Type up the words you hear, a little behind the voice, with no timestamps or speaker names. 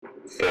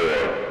406.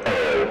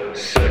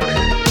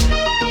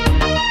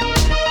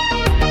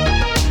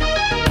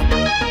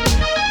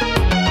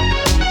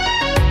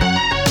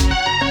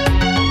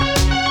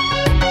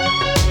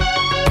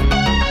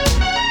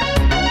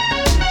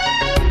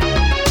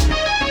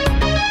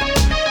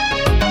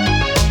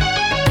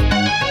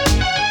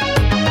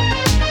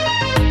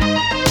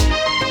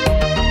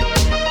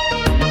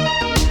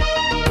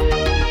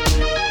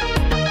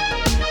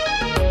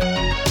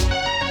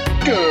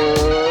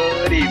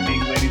 Good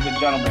evening, ladies and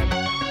gentlemen.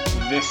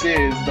 This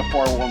is the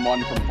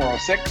 411 from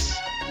 406.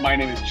 My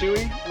name is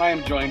Chewie, and I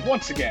am joined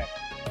once again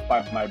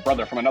by my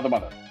brother from another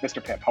mother,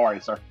 Mr. Pip. How are you,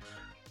 sir?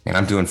 And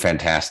I'm doing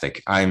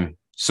fantastic. I'm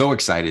so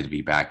excited to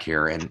be back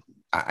here. And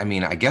I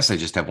mean, I guess I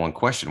just have one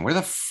question. Where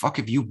the fuck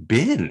have you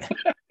been?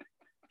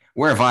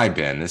 Where have I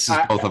been? This is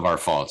both of our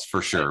faults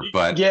for sure.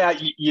 But yeah.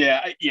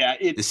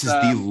 This is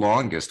the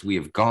longest we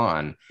have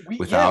gone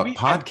without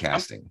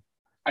podcasting.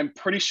 I'm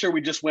pretty sure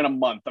we just went a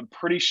month. I'm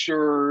pretty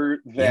sure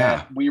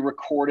that we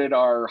recorded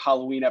our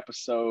Halloween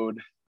episode,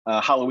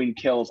 Halloween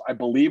Kills, I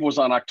believe was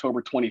on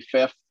October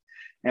 25th.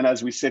 And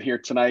as we sit here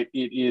tonight,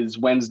 it is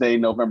Wednesday,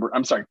 November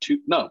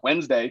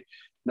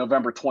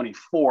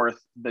 24th,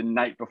 the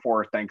night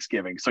before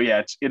Thanksgiving. So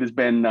yeah, it's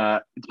been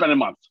a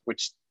month,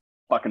 which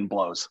fucking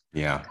blows.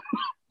 Yeah.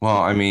 Well,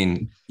 I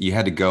mean, you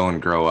had to go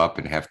and grow up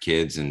and have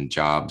kids and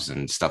jobs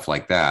and stuff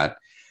like that.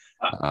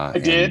 I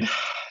did.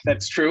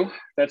 That's true.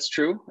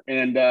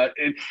 And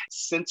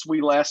since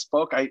we last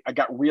spoke, I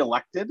got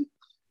reelected.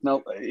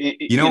 No,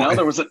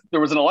 there was an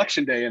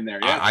election day in there.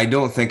 Yeah. I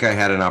don't think I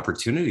had an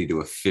opportunity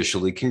to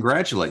officially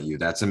congratulate you.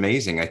 That's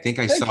amazing. I think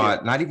I saw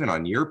it not even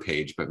on your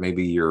page, but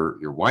maybe your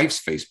wife's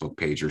Facebook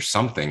page or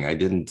something. I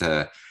didn't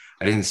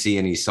see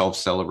any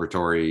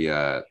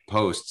self-celebratory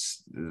posts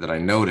that I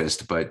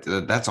noticed, but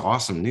that's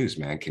awesome news,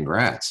 man.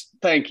 Congrats.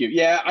 Thank you.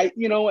 Yeah,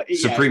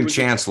 Supreme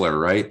Chancellor,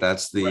 right?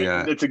 That's the.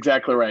 Right. That's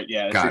exactly right.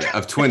 Yeah. Got it.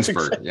 Of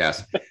Twinsburg.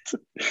 Yes. That's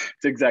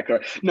exactly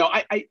right. No,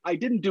 I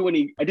didn't do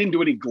any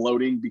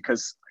gloating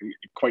because,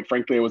 quite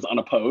frankly, I was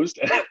unopposed,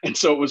 and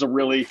so it was a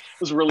really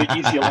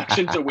easy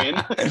election to win.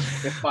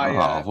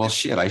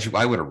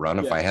 I would have run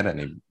if I had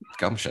any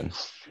gumption.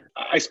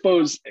 I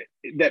suppose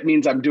that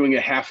means I'm doing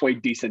a halfway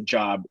decent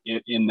job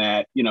in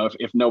that,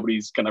 if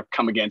nobody's going to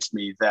come against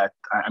me, that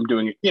I'm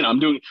doing, I'm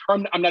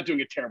not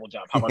doing a terrible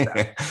job. How about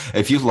that?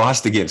 If you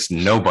lost against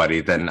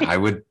nobody, then I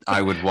would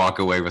walk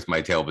away with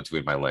my tail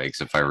between my legs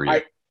if I were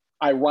you.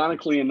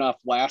 Ironically enough,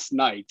 last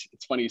night,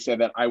 it's funny you say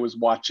that, I was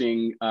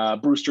watching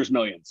Brewster's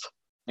Millions.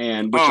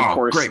 And which, of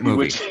course, great movie.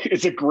 Which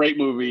is a great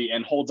movie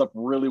and holds up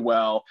really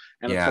well.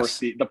 And of course,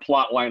 the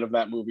plot line of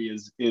that movie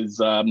is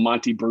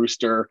Monty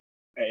Brewster.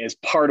 As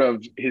part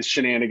of his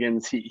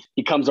shenanigans, he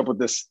comes up with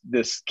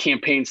this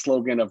campaign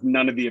slogan of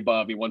none of the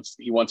above. He wants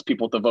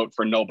people to vote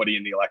for nobody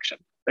in the election.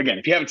 Again,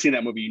 if you haven't seen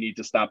that movie, you need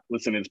to stop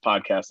listening to this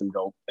podcast and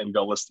go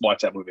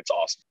watch that movie. It's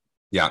awesome.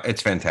 Yeah,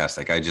 it's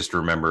fantastic. I just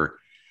remember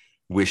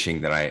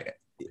wishing that I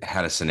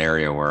had a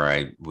scenario where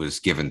I was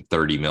given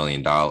 $30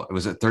 million.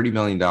 Was it $30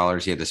 million?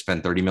 He had to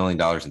spend $30 million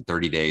in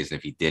 30 days. And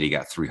if he did, he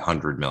got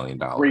 $300 million.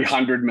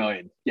 $300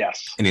 million.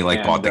 Yes. And he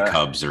bought the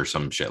Cubs or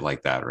some shit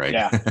like that. Right.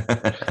 Yeah.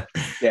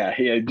 Yeah.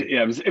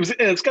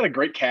 It's got a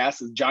great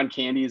cast. John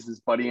Candy is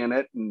his buddy in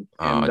it.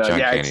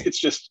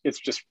 It's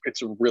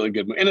a really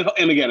good movie.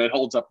 And again, it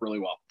holds up really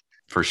well.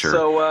 For sure.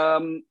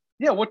 So,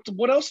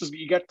 what else is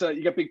you got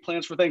big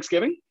plans for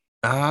Thanksgiving?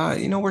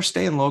 We're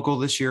staying local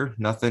this year.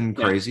 Nothing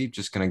crazy.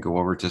 Just going to go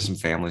over to some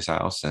family's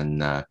house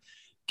and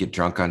get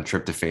drunk on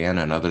tryptophan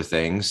and other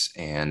things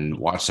and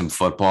watch some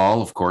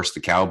football. Of course, the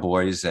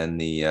Cowboys and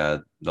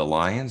the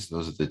Lions.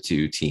 Those are the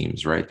two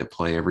teams, right, that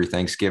play every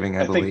Thanksgiving,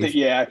 I believe.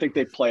 I think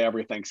they play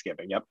every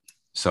Thanksgiving. Yep.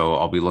 So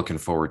I'll be looking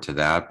forward to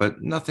that,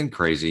 but nothing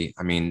crazy.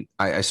 I mean,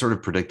 I sort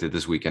of predicted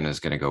this weekend is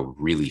going to go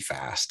really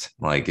fast.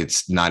 Like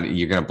it's not,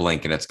 you're going to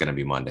blink and it's going to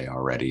be Monday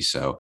already.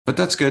 So, but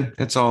that's good.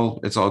 It's all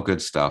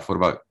good stuff.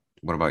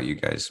 What about you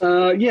guys?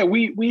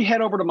 We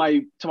head over to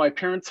my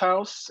parents'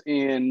 house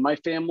and my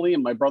family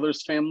and my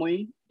brother's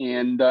family,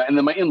 and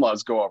then my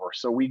in-laws go over.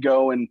 So we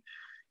go and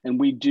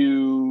we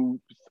do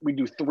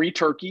 3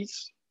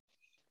 turkeys,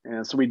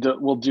 and so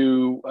we'll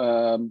do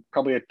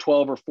probably a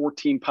 12 or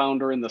 14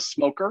 pounder in the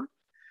smoker,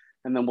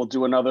 and then we'll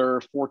do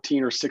another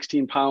 14 or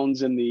 16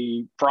 pounds in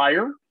the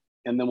fryer,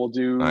 and then we'll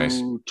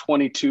do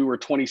 22 or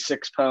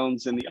 26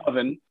 pounds in the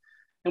oven.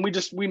 And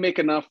we make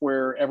enough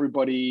where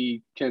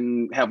everybody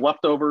can have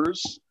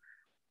leftovers.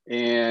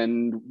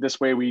 And this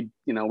way we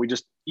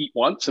just eat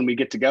once and we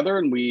get together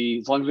and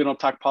as long as we don't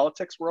talk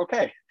politics, we're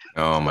okay.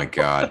 Oh my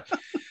God.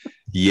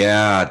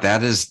 Yeah,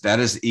 that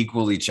is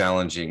equally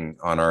challenging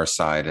on our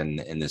side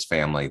in this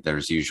family.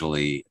 There's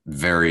usually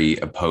very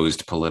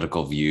opposed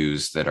political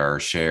views that are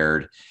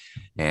shared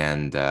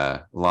and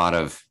a lot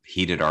of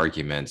heated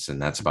arguments.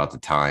 And that's about the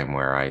time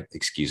where I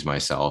excuse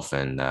myself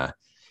and go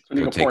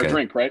pour a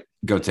drink, right?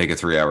 Go take a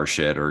 3-hour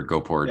shit or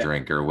go pour a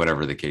drink or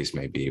whatever the case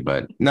may be.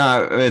 But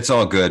no, it's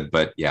all good.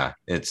 But yeah,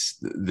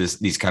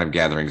 these kind of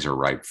gatherings are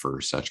ripe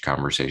for such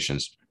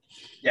conversations.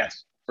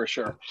 Yes, for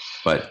sure.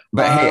 But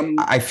hey,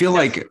 I feel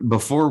yes. like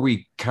before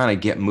we kind of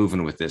get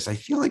moving with this, I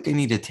feel like I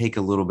need to take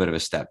a little bit of a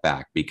step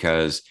back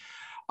because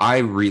I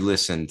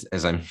re-listened,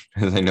 as I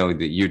know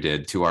that you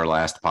did, to our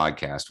last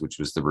podcast, which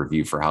was the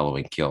review for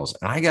Halloween Kills,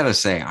 and I gotta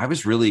say, I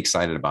was really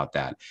excited about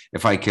that.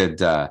 If I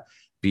could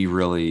be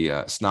really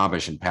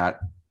snobbish and pat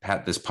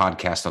this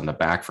podcast on the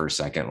back for a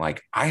second,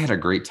 like I had a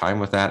great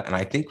time with that, and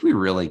I think we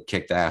really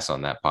kicked ass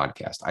on that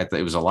podcast. I thought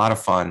it was a lot of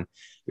fun.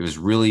 It was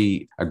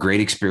really a great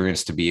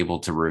experience to be able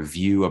to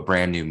review a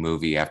brand new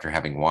movie after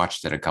having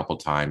watched it a couple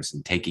times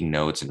and taking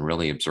notes and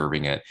really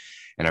observing it.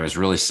 And I was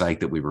really psyched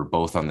that we were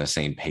both on the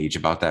same page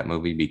about that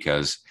movie,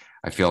 because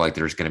I feel like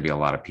there's going to be a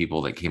lot of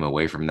people that came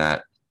away from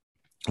that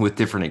with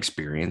different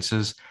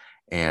experiences.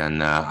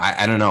 And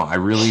I don't know. I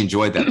really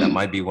enjoyed that. That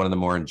might be one of the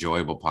more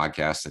enjoyable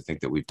podcasts I think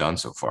that we've done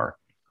so far.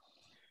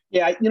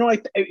 Yeah,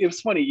 it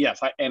was funny. Yes,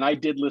 I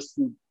did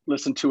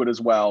listen to it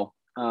as well.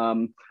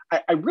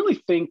 I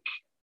really think,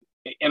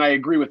 and I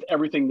agree with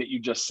everything that you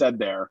just said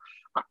there.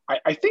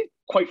 I think,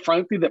 quite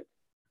frankly, that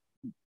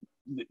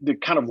the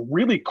kind of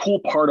really cool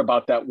part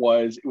about that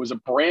was it was a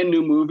brand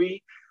new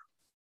movie,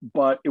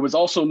 but it was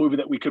also a movie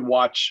that we could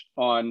watch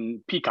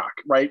on Peacock,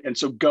 right? And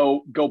so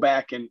go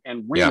back and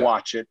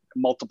rewatch it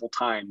multiple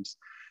times,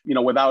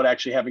 without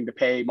actually having to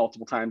pay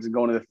multiple times and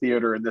going to the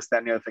theater and this, that,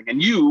 and the other thing.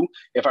 And you,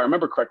 if I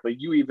remember correctly,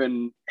 you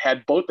even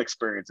had both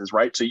experiences,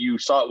 right? So you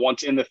saw it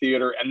once in the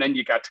theater and then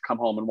you got to come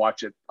home and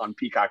watch it on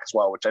Peacock as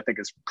well, which I think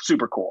is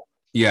super cool.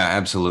 Yeah,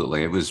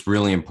 absolutely. It was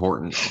really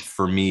important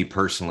for me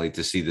personally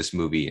to see this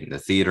movie in the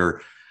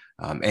theater.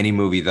 Any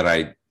movie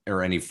that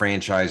or any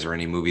franchise or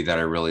any movie that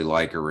I really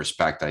like or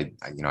respect, I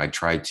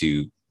try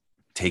to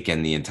take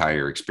in the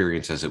entire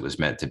experience as it was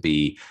meant to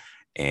be.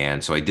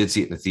 And so I did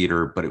see it in the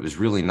theater, but it was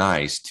really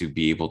nice to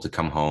be able to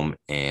come home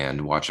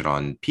and watch it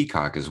on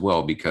Peacock as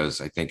well,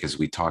 because I think, as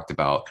we talked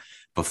about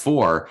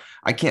before,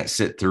 I can't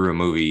sit through a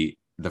movie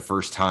the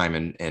first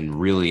time and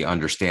really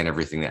understand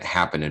everything that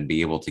happened and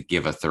be able to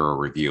give a thorough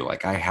review.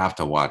 Like, I have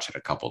to watch it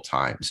a couple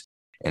times.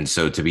 And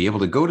so to be able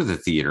to go to the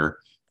theater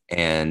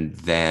and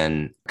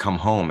then come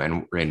home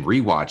and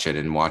rewatch it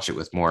and watch it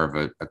with more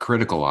of a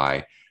critical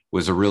eye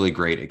was a really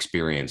great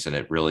experience. And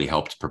it really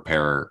helped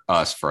prepare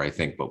us for, I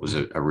think, what was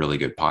a really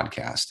good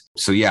podcast.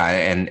 So yeah.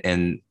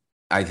 And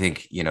I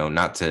think,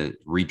 not to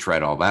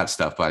retread all that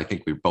stuff, but I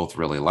think we both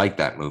really liked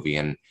that movie.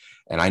 And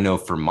I know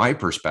from my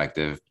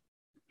perspective,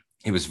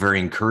 it was very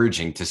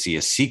encouraging to see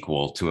a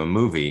sequel to a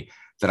movie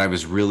that I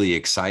was really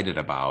excited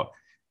about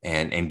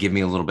and give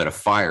me a little bit of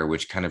fire,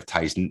 which kind of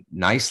ties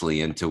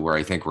nicely into where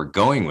I think we're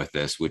going with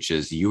this, which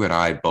is you and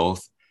I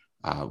both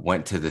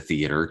went to the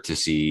theater to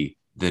see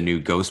the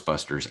new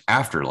Ghostbusters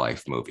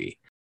Afterlife movie.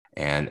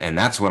 And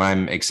that's what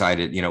I'm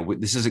excited.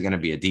 This isn't going to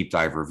be a deep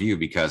dive review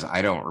because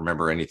I don't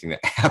remember anything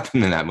that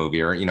happened in that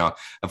movie, or,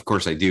 of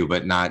course I do,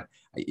 but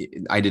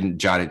I didn't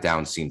jot it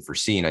down scene for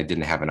scene. I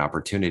didn't have an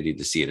opportunity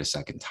to see it a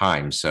second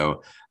time.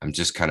 So I'm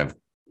just kind of,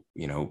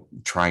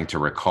 trying to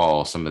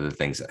recall some of the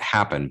things that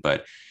happened.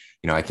 But,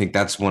 I think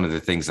that's one of the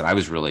things that I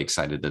was really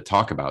excited to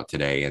talk about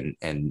today,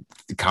 and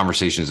the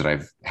conversations that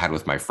I've had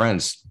with my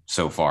friends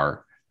so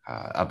far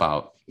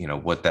about,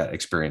 what that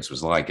experience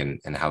was like and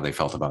how they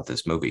felt about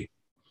this movie.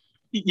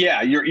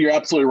 Yeah, you're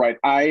absolutely right.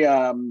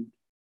 I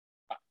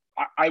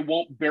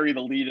won't bury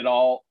the lead at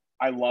all.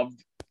 I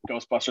loved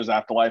Ghostbusters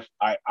Afterlife.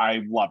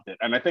 I loved it.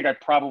 And I think I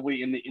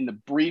probably, in the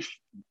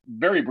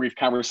very brief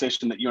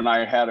conversation that you and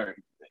I had,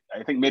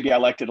 I think maybe I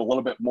liked it a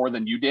little bit more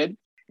than you did.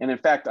 And in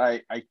fact,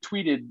 I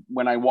tweeted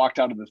when I walked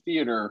out of the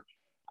theater,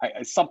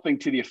 something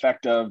to the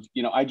effect of,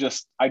 I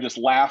just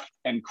laughed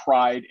and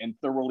cried and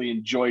thoroughly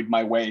enjoyed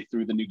my way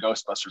through the new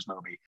Ghostbusters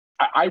movie.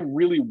 I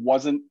really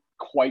wasn't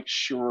quite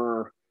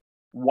sure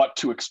what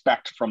to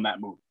expect from that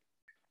movie.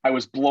 I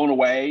was blown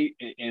away,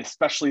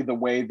 especially the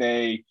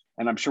way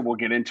and I'm sure we'll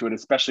get into it,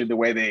 especially the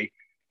way they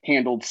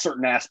handled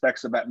certain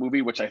aspects of that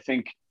movie, which I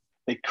think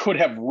they could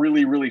have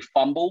really, really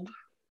fumbled,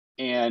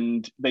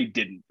 and they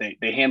didn't.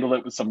 They handled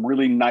it with some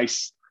really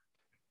nice,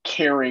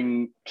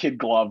 caring kid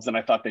gloves, and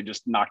I thought they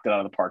just knocked it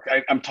out of the park.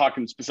 I'm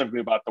talking specifically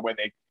about the way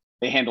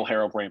they handle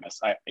Harold Ramis.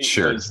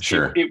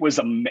 It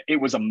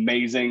was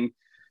amazing,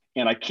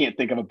 and I can't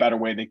think of a better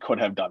way they could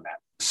have done that.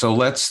 So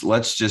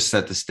let's just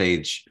set the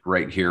stage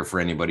right here for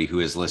anybody who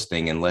is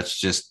listening, and let's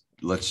just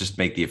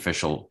make the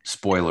official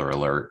spoiler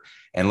alert,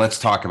 and let's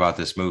talk about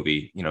this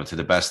movie, to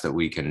the best that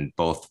we can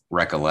both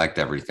recollect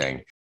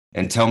everything,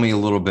 and tell me a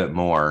little bit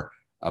more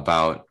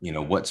about,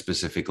 what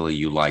specifically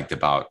you liked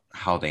about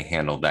how they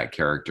handled that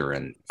character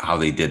and how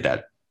they did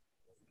that.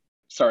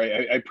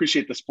 Sorry, I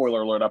appreciate the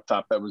spoiler alert up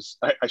top.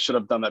 I should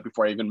have done that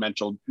before I even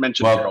mentioned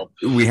Harold.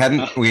 We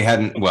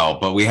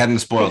hadn't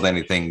spoiled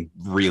anything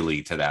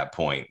really to that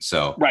point.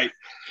 So right.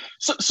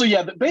 So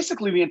yeah,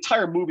 basically the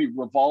entire movie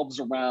revolves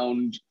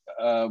around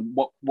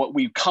what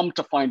we come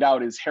to find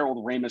out is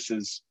Harold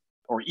Ramis's,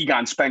 or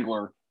Egon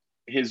Spengler,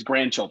 his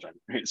grandchildren.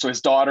 So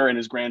his daughter and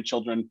his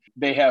grandchildren,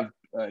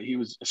 he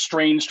was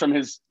estranged from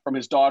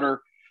his daughter,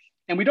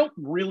 and we don't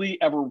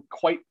really ever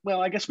quite, well,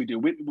 I guess we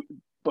do.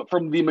 But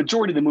from the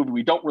majority of the movie,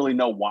 we don't really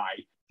know why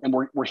and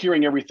we're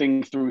hearing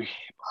everything through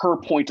her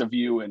point of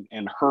view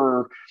and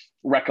her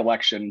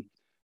recollection.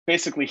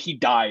 Basically, he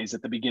dies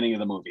at the beginning of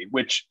the movie,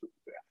 which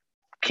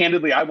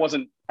candidly, I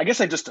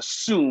guess I just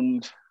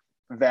assumed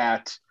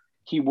that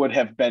he would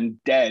have been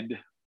dead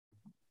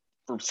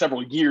for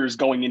several years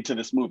going into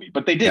this movie,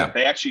 but they didn't. Yeah.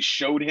 They actually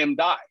showed him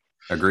die.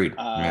 Agreed.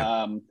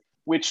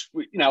 Which,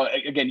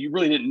 again, you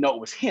really didn't know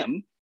it was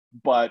him,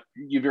 but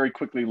you very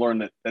quickly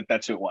learned that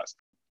that's who it was.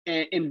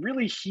 And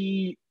really,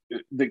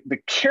 the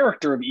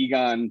character of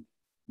Egon,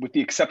 with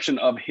the exception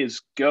of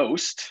his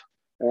ghost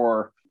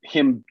or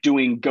him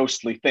doing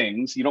ghostly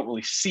things, you don't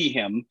really see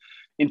him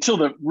until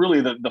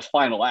the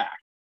final act.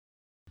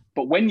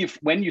 But when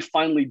you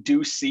finally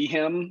do see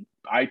him,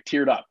 I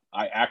teared up.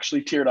 I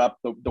actually teared up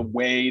the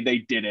way they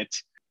did it.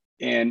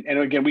 And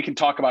again, we can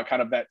talk about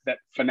kind of that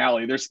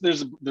finale.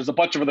 There's a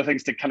bunch of other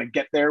things to kind of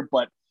get there,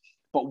 but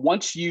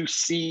once you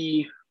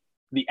see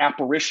the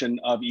apparition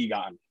of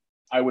Egon,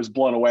 I was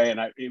blown away, and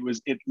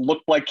it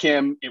looked like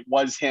him. It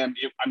was him.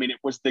 It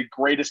was the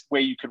greatest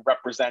way you could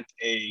represent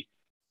a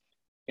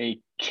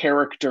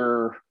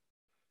character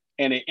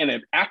and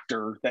an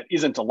actor that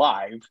isn't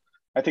alive.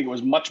 I think it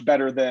was much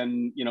better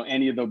than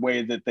any of the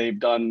way that they've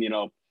done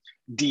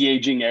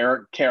de-aging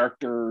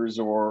characters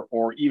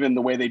or even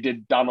the way they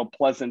did Donald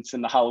Pleasance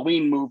in the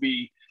Halloween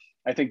movie.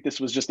 I think this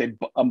was just a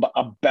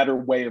better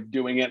way of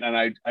doing it, and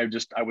I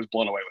was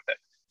blown away with it.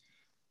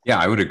 Yeah,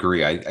 I would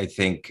agree. I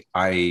think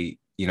I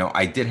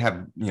did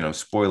have,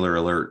 spoiler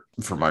alert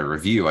for my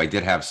review, I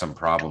did have some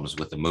problems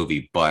with the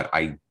movie, but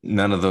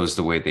none of those,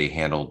 the way they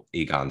handled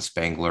Egon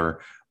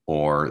Spengler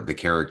or the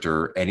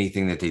character,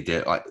 anything that they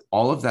did,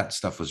 all of that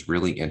stuff was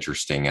really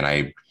interesting. And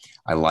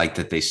I liked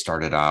that they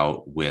started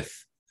out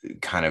with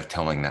kind of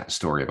telling that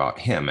story about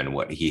him and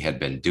what he had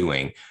been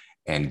doing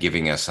and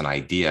giving us an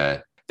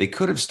idea. They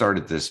could have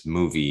started this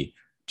movie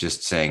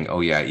just saying,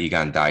 oh yeah,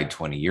 Egon died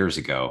 20 years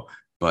ago.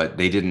 But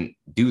they didn't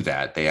do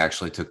that. They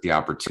actually took the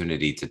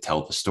opportunity to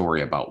tell the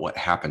story about what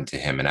happened to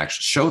him and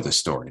actually show the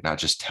story, not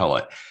just tell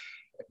it,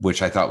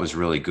 which I thought was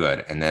really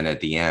good. And then at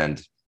the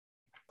end,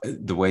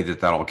 the way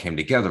that all came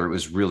together, it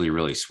was really,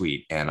 really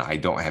sweet. And I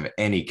don't have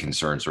any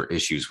concerns or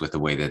issues with the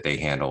way that they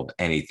handled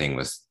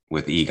anything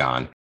with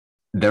Egon.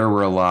 There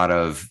were a lot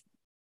of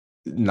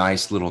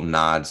nice little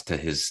nods to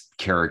his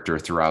character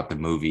throughout the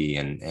movie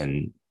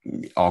and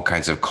all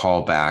kinds of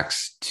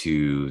callbacks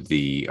to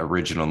the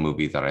original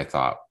movie that I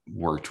thought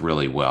worked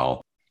really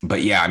well.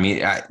 But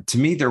yeah, to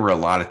me, there were a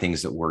lot of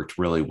things that worked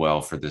really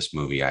well for this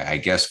movie. I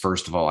guess,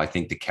 first of all, I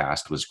think the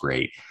cast was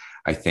great.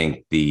 I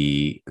think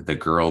the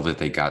girl that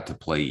they got to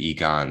play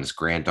Egon's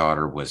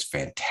granddaughter was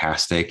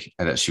fantastic.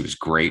 And that she was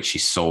great. She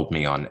sold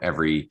me on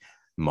every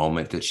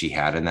moment that she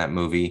had in that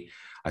movie.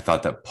 I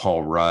thought that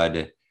Paul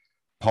Rudd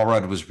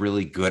was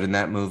really good in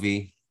that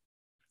movie.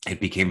 It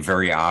became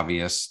very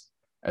obvious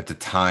at the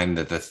time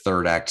that the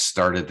third act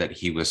started that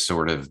he was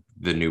sort of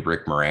the new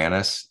Rick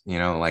Moranis,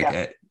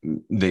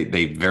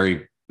 they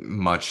very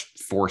much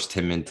forced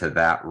him into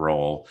that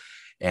role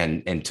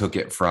and took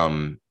it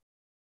from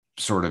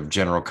sort of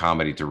general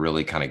comedy to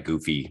really kind of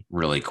goofy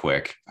really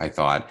quick, I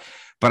thought.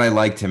 But I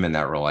liked him in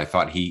that role. I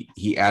thought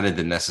he added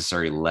the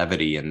necessary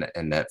levity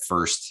in that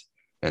first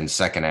and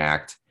second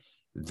act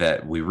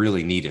that we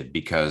really needed,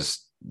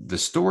 because the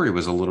story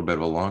was a little bit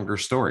of a longer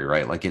story,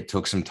 right? Like it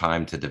took some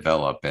time to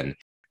develop, and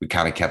we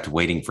kind of kept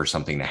waiting for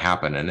something to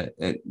happen.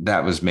 And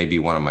that was maybe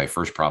one of my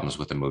first problems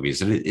with the movie, is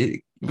that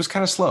it was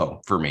kind of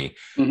slow for me.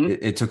 Mm-hmm.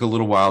 It took a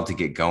little while to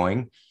get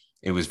going.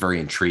 It was very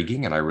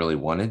intriguing, and I really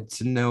wanted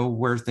to know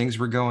where things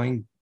were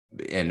going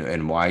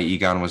and why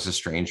Egon was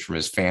estranged from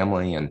his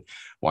family and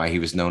why he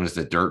was known as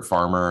the dirt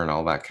farmer and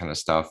all that kind of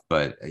stuff.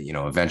 But,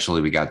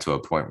 eventually we got to a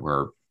point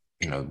where,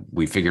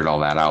 we figured all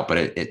that out, but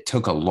it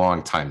took a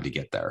long time to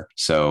get there.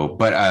 So,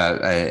 but,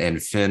 and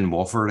Finn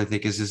Wolfhard, I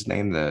think is his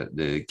name,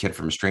 the kid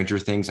from Stranger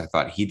Things, I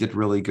thought he did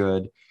really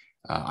good.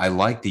 I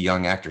like the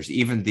young actors,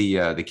 even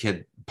the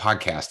kid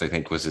Podcast, I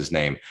think was his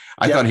name.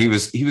 I thought he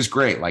was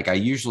great. Like I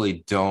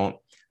usually don't,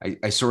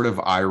 I sort of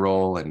eye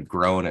roll and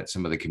groan at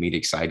some of the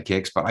comedic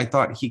sidekicks, but I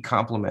thought he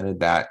complimented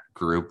that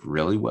group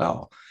really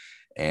well.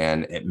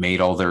 And it made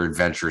all their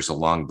adventures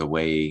along the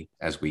way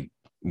as we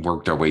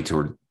worked our way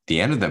toward the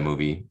end of the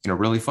movie,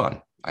 really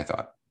fun, I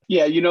thought.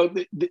 Yeah,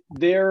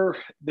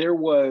 there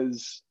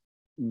was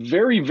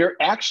very, very,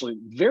 actually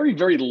very,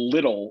 very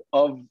little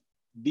of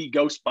the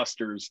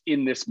Ghostbusters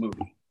in this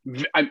movie.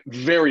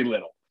 Very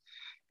little.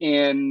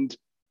 And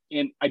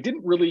I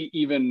didn't really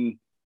even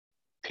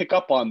pick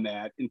up on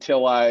that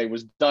until I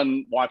was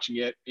done watching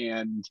it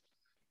and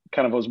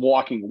kind of was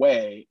walking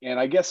away. And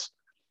I guess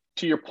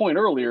to your point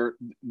earlier,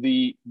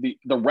 the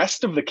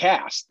rest of the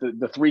cast,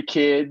 the three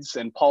kids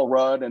and Paul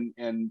Rudd and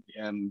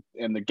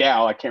the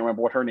gal, I can't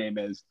remember what her name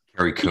is.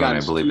 Carrie Coon, I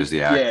believe, is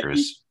the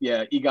actress.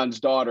 Egon's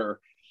daughter.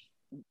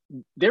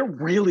 They're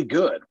really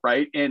good,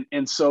 right?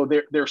 And so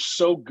they're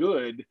so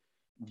good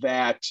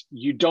that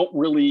you don't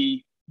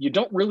really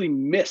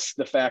miss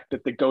the fact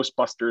that the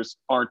Ghostbusters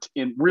aren't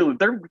in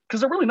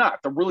because they're really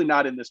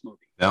not in this movie.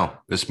 No,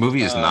 this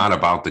movie is not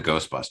about the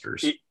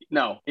Ghostbusters.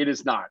 No, it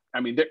is not.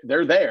 I mean,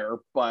 they're there,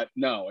 but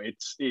no, it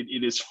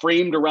is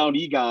framed around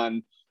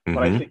Egon.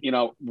 But I think,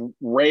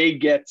 Ray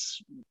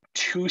gets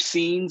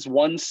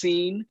one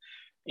scene,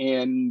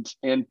 and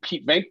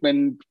Pete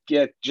Venkman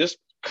just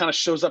kind of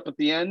shows up at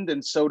the end,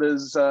 and so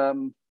does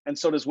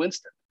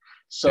Winston.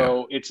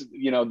 So it's,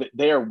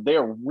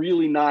 they're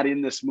really not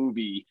in this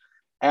movie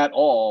at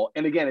all.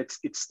 And again,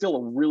 it's still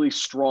a really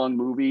strong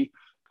movie.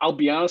 I'll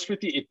be honest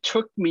with you, it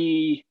took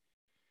me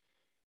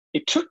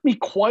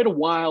quite a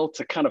while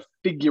to kind of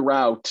figure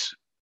out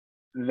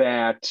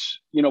that,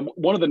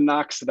 one of the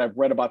knocks that I've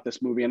read about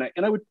this movie, and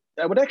I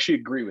would actually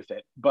agree with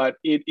it, but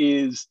it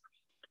is,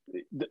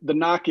 the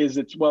knock is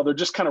they're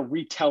just kind of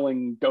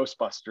retelling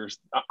Ghostbusters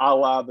a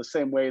la the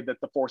same way that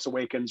The Force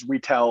Awakens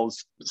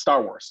retells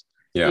Star Wars.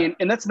 Yeah.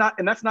 And that's not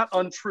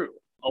untrue.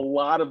 A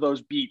lot of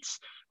those beats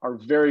are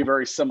very,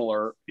 very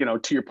similar.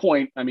 To your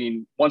point, I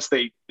mean, once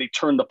they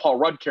turn the Paul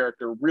Rudd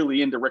character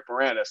really into Rick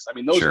Moranis, I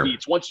mean, those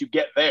beats, once you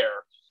get there,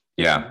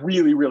 it's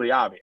really, really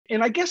obvious.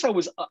 And I guess I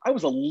was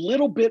a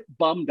little bit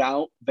bummed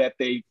out that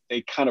they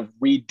kind of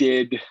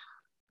redid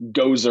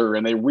Gozer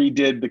and they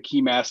redid the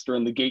Keymaster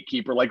and the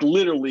Gatekeeper, like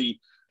literally,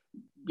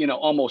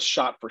 almost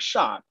shot for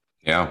shot.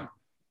 Yeah.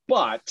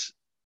 But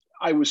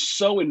I was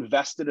so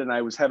invested and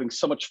I was having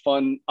so much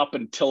fun up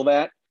until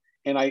that.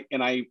 And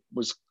I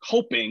was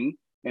hoping,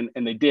 and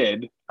they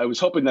did, I was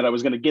hoping that I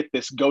was going to get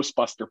this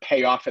Ghostbuster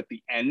payoff at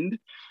the end,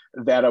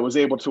 that I was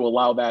able to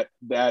allow that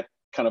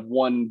kind of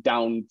one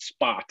down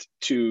spot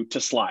to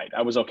slide.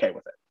 I was okay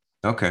with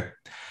it. Okay.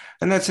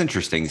 And that's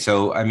interesting.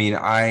 So, I mean,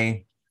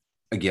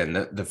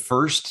 again, the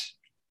first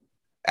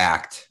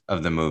act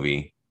of the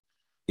movie,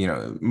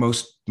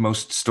 most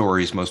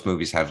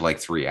movies have like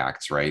 3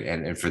 acts, right?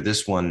 And for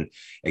this one,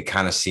 it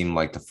kind of seemed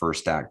like the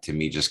first act to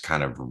me just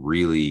kind of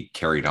really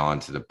carried on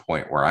to the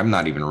point where I'm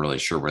not even really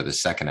sure where the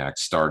second act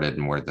started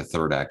and where the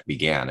third act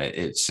began.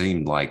 It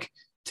seemed like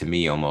to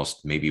me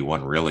almost maybe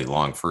one really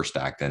long first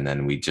act, and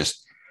then we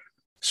just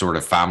sort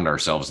of found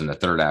ourselves in the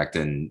third act,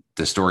 and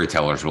the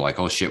storytellers were like,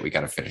 oh shit, we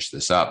got to finish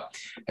this up.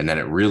 And then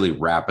it really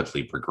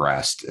rapidly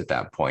progressed at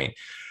that point.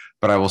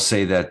 But I will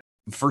say that,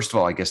 first of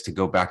all, I guess to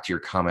go back to your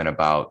comment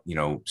about,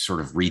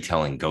 sort of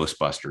retelling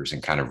Ghostbusters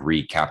and kind of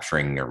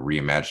recapturing or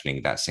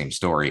reimagining that same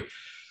story.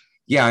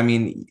 Yeah, I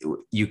mean,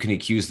 you can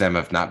accuse them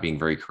of not being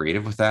very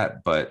creative with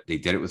that, but they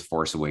did it with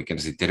Force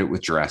Awakens. They did it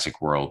with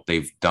Jurassic World.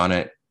 They've done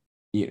it.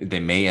 They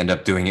may end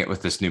up doing it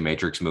with this new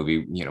Matrix movie.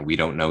 We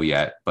don't know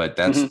yet, but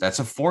that's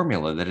a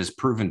formula that has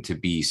proven to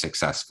be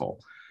successful.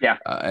 Yeah.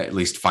 At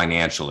least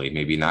financially,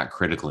 maybe not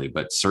critically,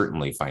 but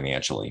certainly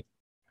financially.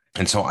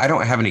 And so I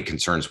don't have any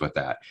concerns with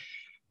that.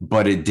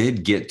 But it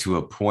did get to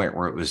a point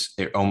where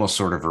it almost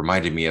sort of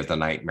reminded me of the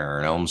Nightmare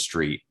on Elm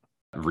Street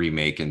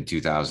remake in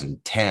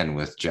 2010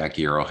 with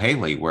Jackie Earle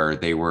Haley, where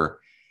they were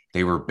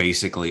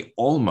basically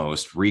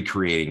almost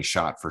recreating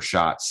shot for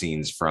shot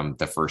scenes from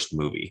the first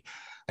movie.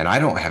 And I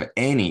don't have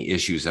any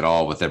issues at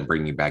all with them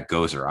bringing back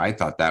Gozer. I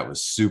thought that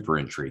was super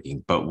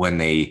intriguing. But when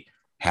they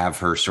have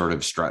her sort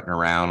of strutting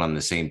around on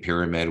the same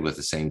pyramid with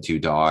the same 2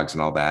 dogs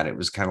and all that, it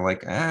was kind of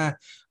like, I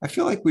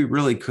feel like we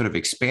really could have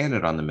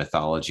expanded on the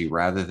mythology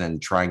rather than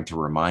trying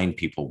to remind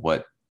people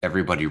what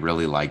everybody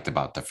really liked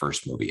about the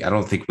first movie. I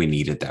don't think we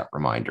needed that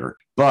reminder.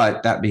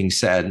 But that being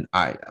said,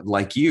 I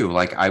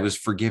was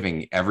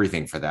forgiving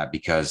everything for that,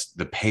 because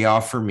the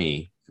payoff for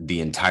me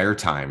the entire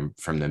time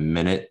from the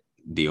minute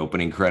the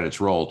opening credits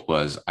rolled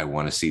was, I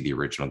want to see the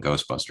original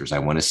Ghostbusters. I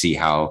want to see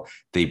how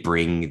they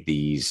bring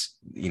these,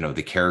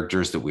 the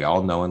characters that we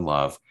all know and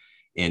love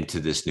into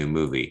this new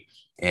movie.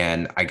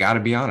 And I got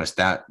to be honest,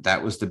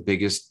 that was the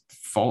biggest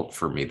fault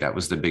for me. That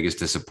was the biggest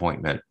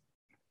disappointment,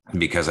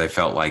 because I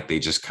felt like they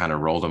just kind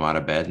of rolled them out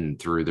of bed and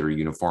threw their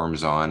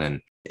uniforms on,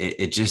 and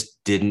it just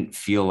didn't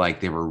feel like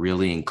they were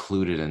really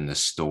included in the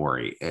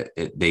story.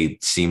 They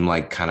seemed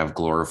like kind of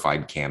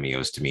glorified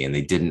cameos to me, and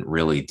they didn't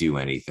really do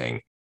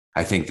anything.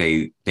 I think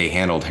they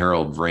handled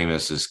Harold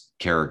Ramis's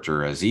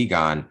character as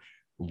Egon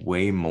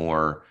way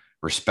more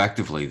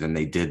respectively than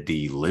they did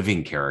the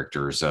living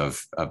characters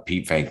of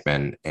Pete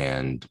Venkman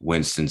and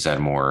Winston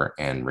Zeddemore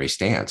and Ray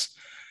Stantz.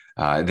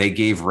 They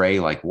gave Ray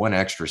like one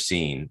extra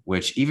scene,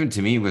 which even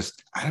to me was,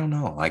 I don't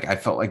know, like I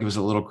felt like it was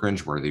a little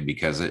cringeworthy,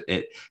 because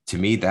it to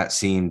me that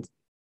seemed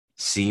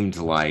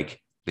like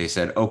they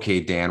said, okay,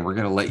 Dan, we're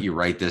going to let you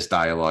write this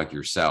dialogue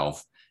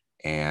yourself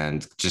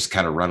and just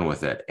kind of run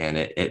with it. And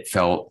it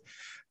felt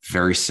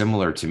very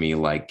similar to me,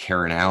 like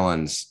Karen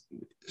Allen's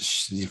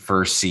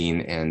first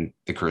scene in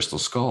The Crystal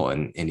Skull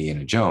and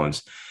Indiana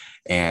Jones.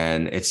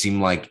 And it seemed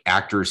like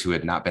actors who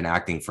had not been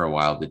acting for a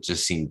while that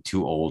just seemed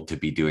too old to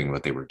be doing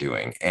what they were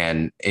doing.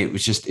 And it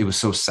was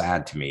so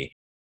sad to me.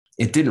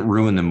 It didn't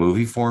ruin the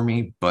movie for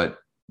me, but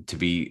to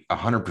be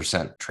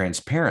 100%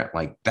 transparent,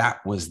 like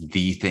that was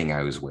the thing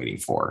I was waiting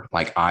for.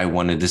 Like I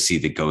wanted to see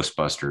the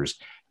Ghostbusters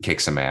kick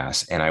some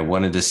ass, and I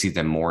wanted to see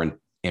them more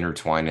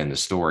intertwined in the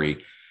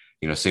story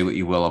say what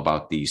you will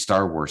about the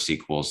Star Wars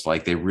sequels,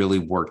 like they really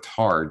worked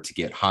hard to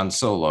get Han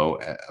Solo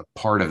a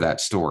part of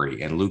that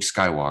story, and Luke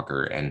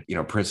Skywalker and,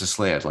 Princess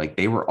Leia, like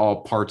they were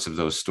all parts of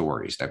those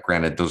stories. Now,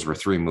 granted, those were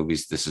 3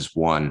 movies. This is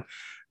 1,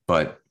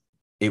 but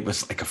it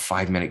was like a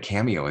 5-minute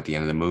cameo at the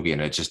end of the movie.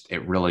 And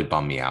it really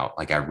bummed me out.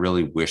 Like, I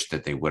really wish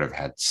that they would have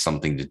had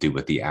something to do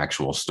with the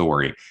actual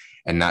story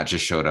and not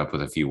just showed up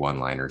with a few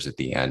one-liners at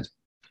the end.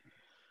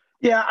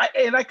 Yeah,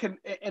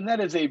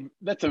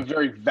 that's a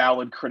very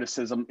valid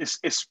criticism,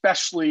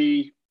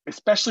 especially with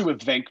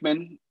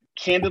Venkman.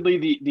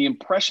 Candidly, the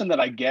impression that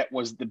I get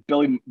was that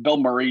Bill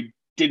Murray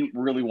didn't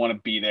really want to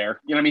be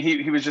there. You know what I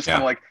mean? He was just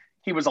kind of like,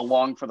 he was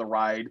along for the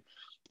ride.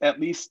 At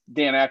least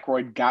Dan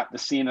Aykroyd got the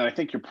scene, and I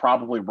think you're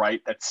probably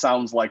right. That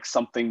sounds like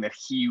something that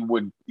he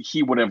would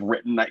have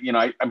written.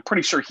 I'm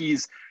pretty sure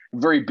he's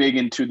very big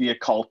into the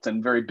occult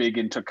and very big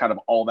into kind of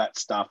all that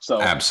stuff.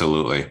 So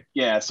absolutely,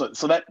 yeah. So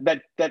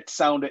that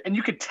sounded, and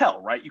you could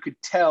tell, right? You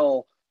could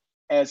tell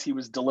as he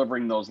was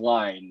delivering those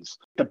lines.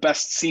 The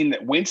best scene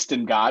that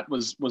Winston got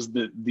was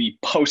the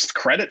post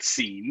credit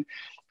scene,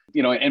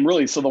 and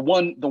really, so the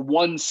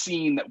one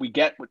scene that we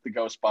get with the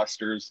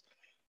Ghostbusters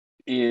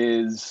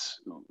is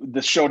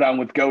the showdown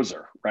with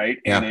Gozer, right?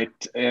 Yeah.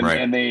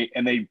 And they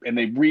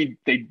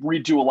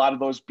redo a lot of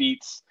those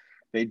beats.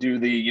 They do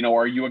the,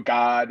 are you a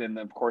god? And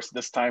of course,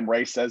 this time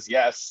Ray says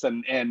yes,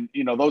 and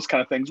those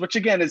kind of things, which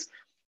again is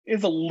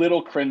a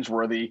little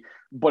cringeworthy.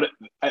 But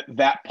at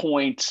that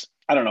point,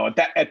 I don't know.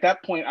 At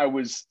that point, I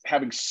was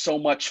having so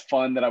much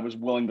fun that I was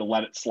willing to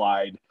let it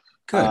slide.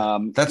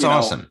 Good. That's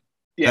awesome.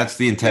 Yeah, that's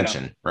the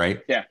intention,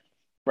 right? Yeah,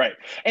 right.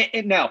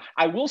 And now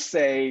I will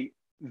say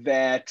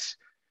that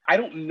I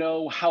don't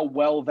know how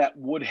well that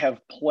would have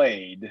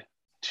played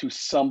to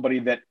somebody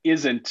that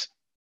isn't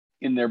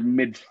in their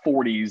mid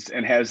 40s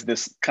and has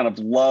this kind of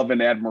love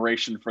and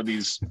admiration for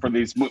this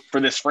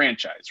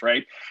franchise,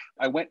 right?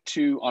 I went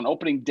on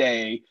opening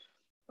day.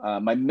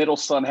 My middle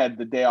son had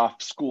the day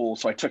off school,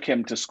 so I took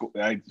him to school.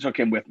 I took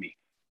him with me.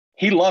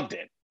 He loved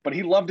it, but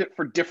he loved it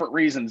for different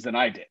reasons than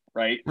I did,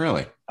 right?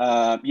 Really?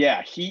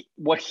 Yeah.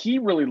 What he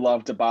really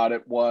loved about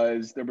it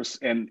was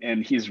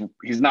and he's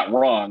not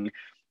wrong.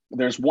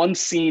 There's one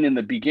scene in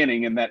the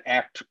beginning in that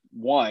act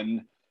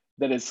 1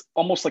 that is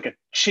almost like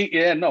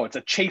it's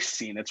a chase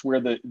scene. It's where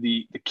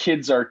the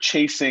kids are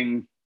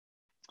chasing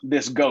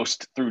this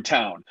ghost through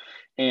town,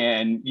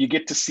 and you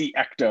get to see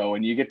Ecto,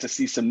 and you get to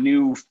see some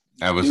new.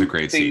 That was a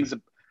great things.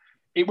 Scene.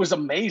 It was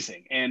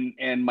amazing,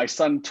 and my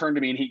son turned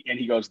to me and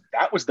he goes,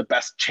 "That was the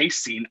best chase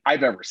scene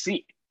I've ever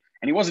seen."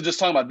 And he wasn't just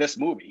talking about this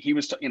movie. He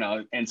was,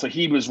 and so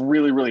he was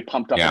really, really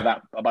pumped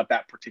up about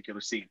that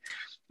particular scene.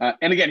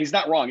 And again, he's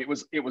not wrong. It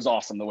was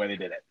awesome the way they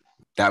did it.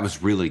 That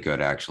was really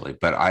good, actually.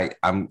 But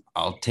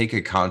I'll take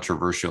a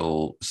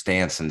controversial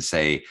stance and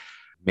say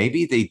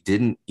maybe they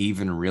didn't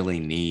even really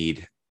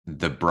need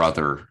the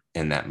brother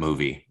in that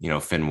movie.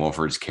 Finn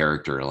Wolfhard's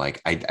character.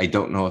 Like, I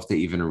don't know if they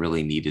even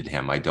really needed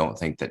him. I don't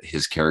think that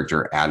his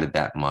character added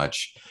that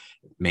much.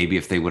 Maybe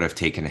if they would have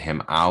taken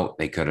him out,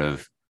 they could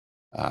have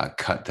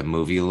cut the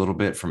movie a little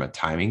bit from a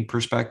timing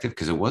perspective,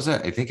 because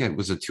I think it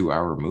was a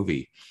 2-hour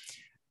movie,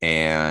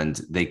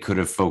 and they could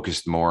have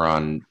focused more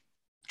on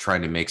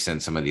trying to make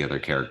sense some of the other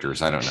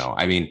characters. I don't know.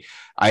 I mean,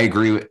 I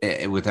agree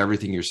with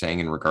everything you're saying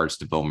in regards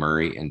to Bill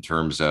Murray in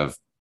terms of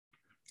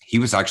he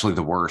was actually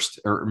the worst,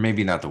 or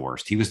maybe not the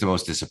worst. He was the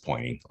most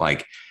disappointing.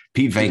 Like,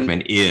 Pete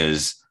Venkman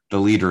is the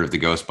leader of the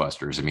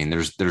Ghostbusters. I mean,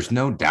 there's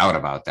no doubt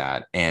about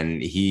that.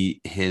 And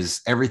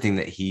everything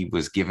that he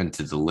was given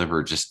to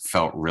deliver just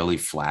felt really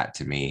flat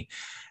to me.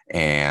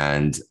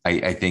 And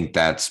I think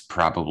that's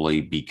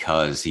probably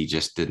because he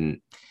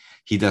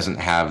doesn't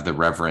have the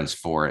reverence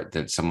for it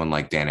that someone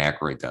like Dan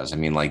Aykroyd does. I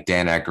mean, like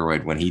Dan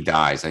Aykroyd, when he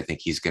dies, I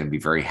think he's going to be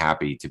very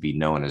happy to be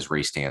known as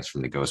Ray Stantz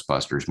from the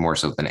Ghostbusters, more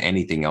so than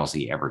anything else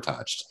he ever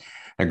touched.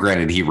 And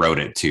granted, he wrote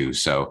it too.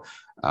 So,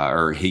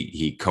 or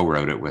he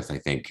co-wrote it with, I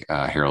think,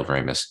 Harold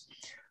Ramis.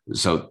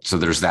 So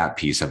there's that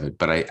piece of it.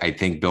 But I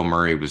think Bill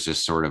Murray was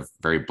just sort of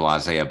very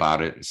blasé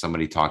about it. And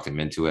somebody talked him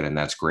into it. And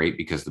that's great,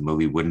 because the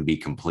movie wouldn't be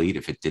complete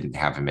if it didn't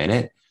have him in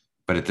it.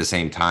 But at the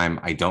same time,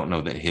 I don't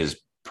know that his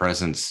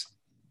presence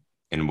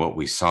in what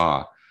we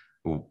saw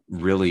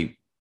really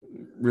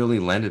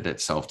lended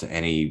itself to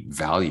any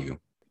value.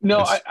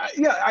 No,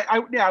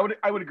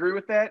 I would agree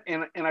with that,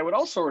 and I would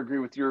also agree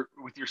with your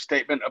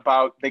statement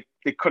about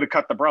they could have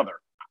cut the brother.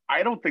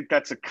 I don't think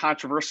that's a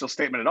controversial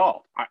statement at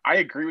all. I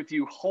agree with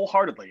you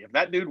wholeheartedly. If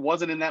that dude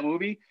wasn't in that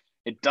movie,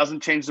 it doesn't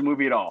change the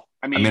movie at all.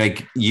 I mean,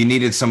 you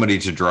needed somebody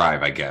to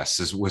drive, I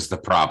guess, was the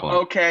problem.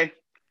 Okay,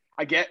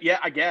 I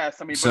guess.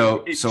 I mean,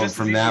 so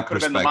from that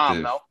perspective, the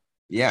mom, though.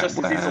 Yeah, just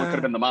as easily could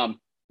have been the mom.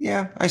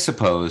 Yeah, I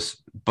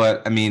suppose.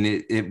 But I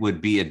mean, it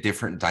would be a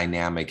different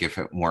dynamic if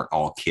it weren't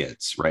all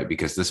kids, right?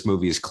 Because this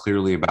movie is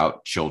clearly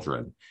about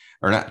children,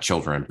 or not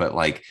children, but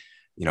like,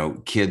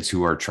 kids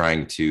who are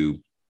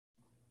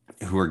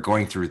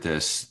going through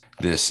this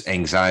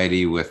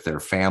anxiety with their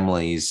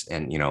families.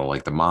 And,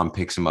 like the mom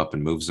picks them up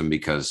and moves them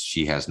because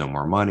she has no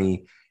more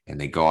money, and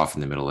they go off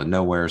in the middle of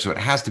nowhere. So it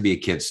has to be a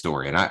kid's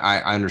story. And I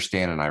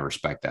understand and I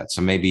respect that.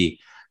 So maybe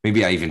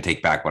maybe I even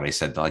take back what I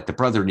said. Like the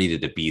brother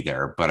needed to be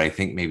there, but I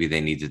think maybe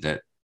they needed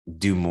to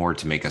do more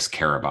to make us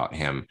care about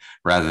him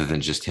rather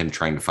than just him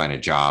trying to find a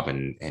job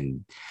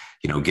and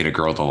get a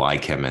girl to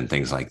like him and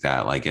things like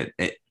that. Like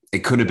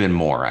it could have been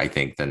more, I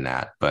think, than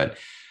that. But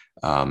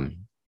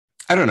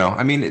I don't know.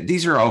 I mean,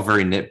 these are all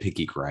very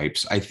nitpicky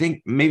gripes. I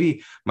think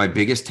maybe my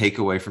biggest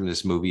takeaway from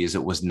this movie is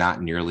it was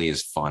not nearly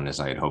as fun as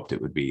I had hoped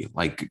it would be.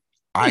 Like,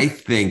 I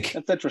think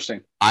that's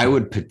interesting. I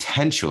would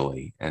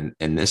potentially, and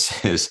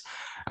this is,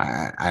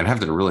 I'd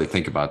have to really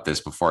think about this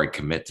before I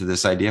commit to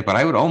this idea, but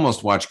I would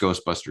almost watch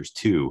Ghostbusters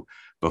 2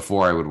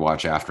 before I would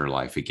watch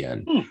Afterlife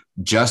again,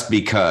 just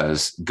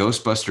because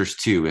Ghostbusters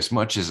 2, as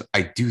much as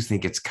I do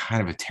think it's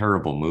kind of a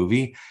terrible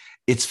movie,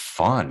 it's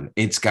fun.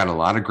 It's got a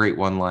lot of great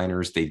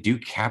one-liners. They do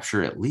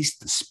capture at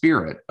least the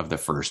spirit of the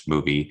first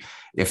movie,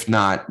 if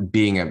not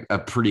being a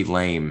pretty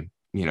lame,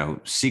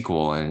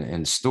 sequel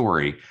and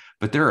story.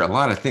 But there are a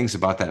lot of things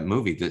about that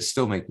movie that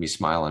still make me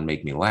smile and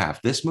make me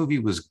laugh. This movie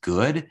was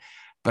good,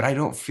 but I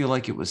don't feel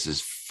like it was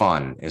as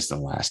fun as the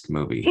last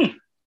movie.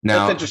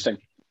 Now, that's interesting.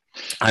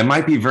 I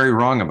might be very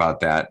wrong about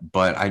that,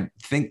 but I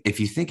think if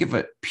you think of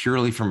it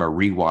purely from a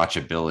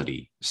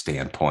rewatchability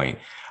standpoint,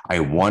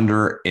 I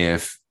wonder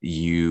if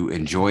you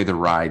enjoy the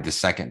ride the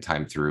second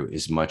time through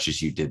as much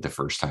as you did the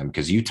first time,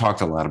 because you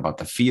talked a lot about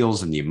the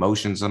feels and the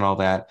emotions and all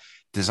that.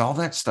 Does all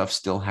that stuff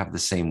still have the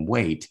same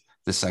weight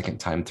the second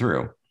time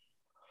through?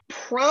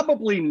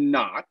 Probably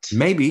not.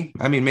 Maybe.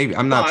 I mean, maybe.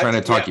 I'm not trying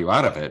to talk you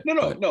out of it.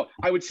 No.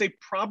 I would say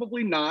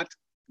probably not,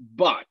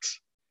 but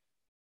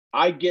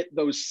I get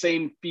those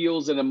same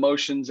feels and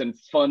emotions and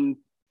fun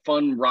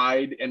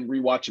ride and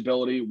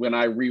rewatchability when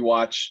I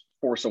rewatch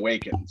Force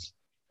Awakens.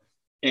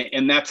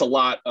 And that's a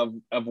lot of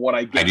what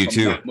I get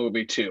from that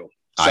movie too.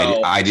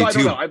 So, I do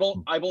too.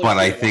 But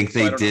I think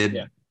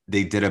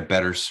they did a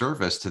better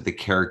service to the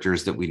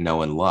characters that we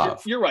know and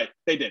love. You're right.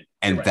 They did.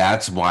 And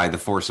that's why The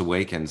Force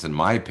Awakens, in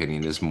my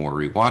opinion, is more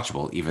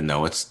rewatchable, even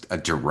though it's a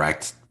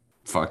direct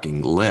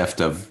fucking lift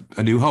of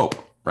A New Hope,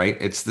 right?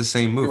 It's the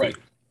same movie. Right.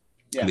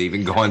 Yeah. They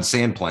even go on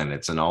sand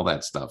planets and all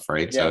that stuff,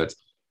 right? Yeah. So it's.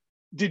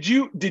 Did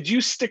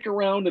you stick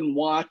around and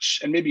watch,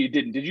 and maybe you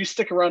didn't, did you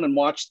stick around and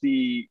watch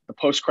the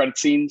post-credit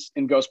scenes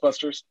in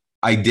Ghostbusters?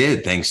 I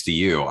did, thanks to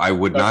you. I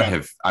would not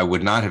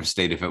have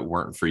stayed if it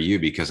weren't for you,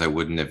 because I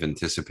wouldn't have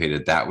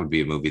anticipated that would be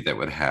a movie that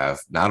would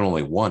have not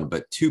only one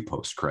but two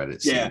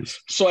post-credit scenes.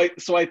 So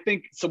I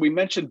think we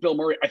mentioned Bill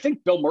Murray. I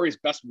think Bill Murray's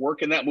best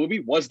work in that movie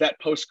was that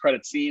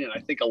post-credit scene, and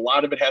I think a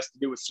lot of it has to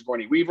do with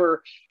Sigourney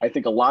Weaver. I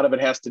think a lot of it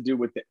has to do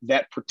with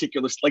that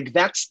particular, like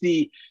that's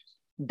the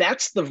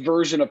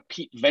version of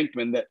Pete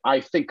Venkman that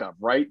I think of,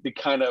 right? The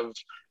kind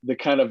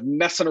of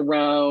messing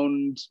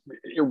around,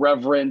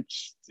 irreverent,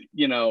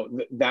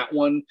 that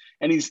one.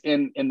 And he's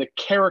and the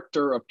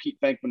character of Pete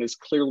Venkman is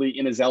clearly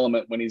in his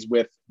element when he's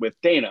with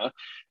Dana.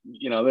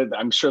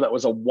 I'm sure that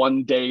was a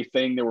one-day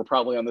thing. They were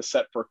probably on the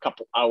set for a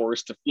couple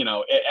hours to,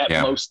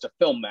 at most, to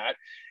film that.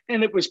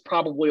 And it was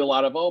probably a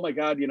lot of, oh my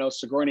God,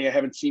 Sigourney, I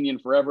haven't seen you in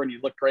forever and you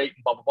look great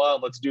and blah, blah, blah.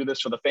 Let's do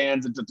this for the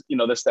fans and,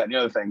 this, that, and the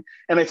other thing.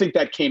 And I think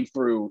that came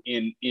through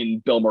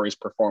in Bill Murray's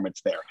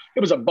performance there. It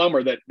was a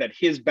bummer that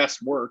his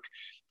best work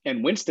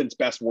and Winston's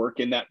best work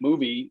in that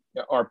movie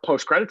are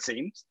post-credit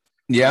scenes.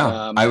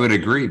 Yeah, I would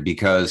agree,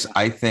 because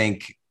I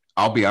think,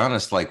 I'll be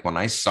honest, like when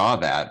I saw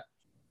that,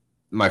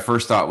 my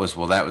first thought was,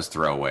 well, that was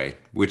throwaway,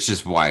 which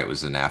is why it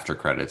was an after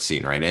credit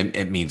scene, right?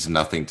 It means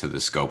nothing to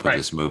the scope of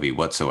this movie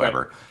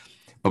whatsoever. Right.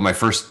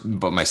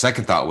 But my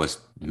second thought was,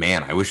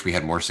 man, I wish we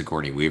had more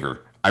Sigourney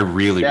Weaver. I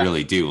really,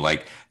 really do.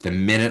 Like the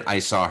minute I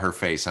saw her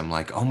face, I'm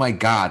like, oh my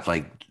God,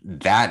 like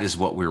that is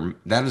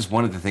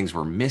one of the things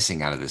we're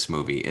missing out of this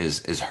movie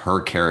is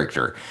her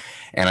character.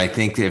 And I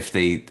think if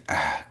they,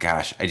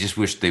 I just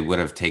wish they would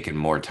have taken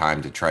more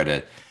time to try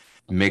to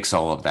mix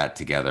all of that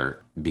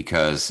together,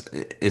 because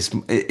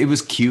it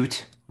was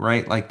cute,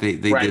 right? Like they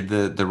did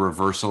the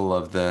reversal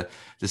of the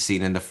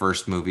scene in the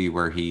first movie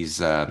where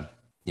he's,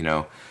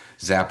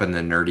 zapping the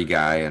nerdy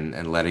guy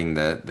and letting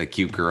the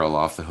cute girl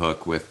off the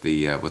hook with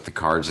the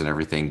cards and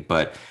everything.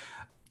 But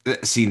the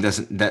scene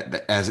doesn't,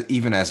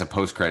 as a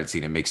post-credit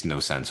scene, it makes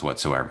no sense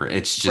whatsoever.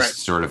 It's just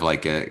sort of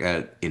like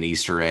an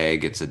Easter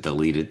egg. It's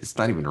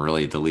not even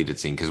really a deleted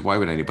scene, because why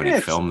would anybody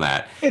film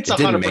that? It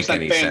didn't make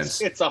any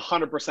sense. It's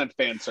 100%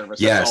 fan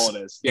service. Yes. That's all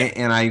it is. Yeah.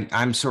 And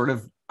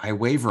I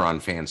waver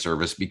on fan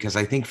service, because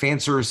I think fan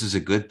service is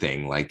a good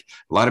thing. Like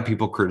a lot of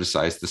people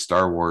criticize the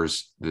Star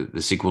Wars,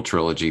 the sequel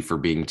trilogy, for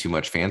being too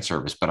much fan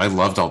service, but I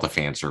loved all the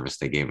fan service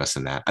they gave us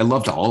in that. I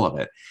loved all of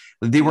it.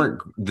 They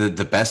weren't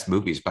the best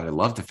movies, but I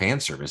loved the fan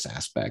service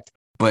aspect.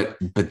 But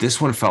this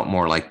one felt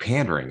more like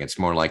pandering. It's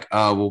more like,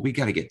 oh, well, we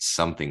got to get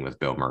something with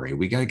Bill Murray.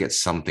 We got to get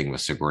something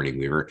with Sigourney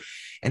Weaver.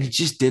 And it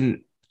just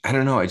didn't, I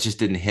don't know, it just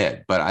didn't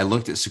hit. But I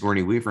looked at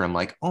Sigourney Weaver, I'm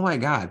like, oh my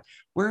God,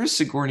 where has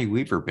Sigourney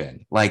Weaver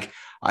been? Like,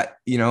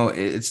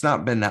 it's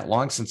not been that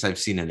long since I've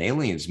seen an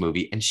Aliens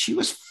movie, and she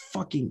was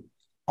fucking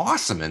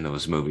awesome in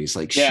those movies.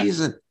 Like, she is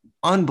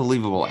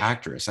unbelievable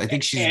actress. I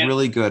think she's And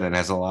really good and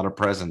has a lot of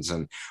presence.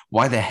 And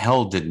why the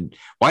hell did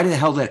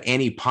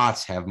Annie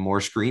Potts have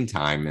more screen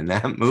time in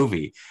that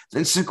movie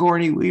than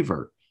Sigourney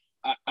Weaver?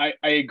 I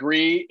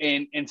agree.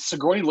 And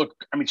Sigourney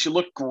looked, I mean, she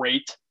looked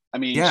great.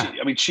 Yeah,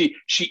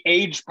 She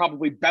aged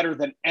probably better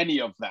than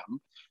any of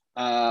them.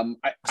 I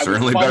was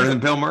certainly better bummed, than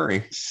Bill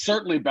Murray.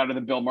 certainly better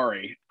than Bill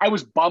Murray. I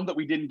was bummed that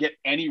we didn't get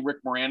any Rick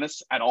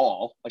Moranis at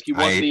all. Like he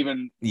wasn't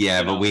even,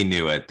 Yeah, but we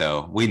knew it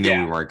though. We knew we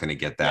yeah, weren't going to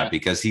get that yeah,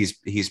 because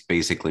he's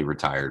basically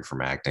retired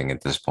from acting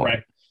at this point.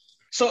 right.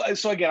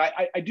 So again,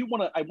 I do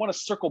want to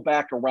circle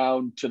back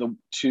around to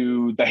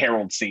the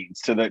Harold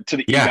scenes, to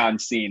the Yeah, Egon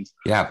scenes.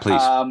 yeah,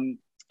 please. Um,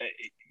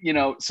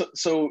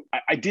 so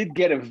I did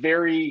get a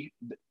very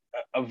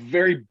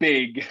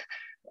big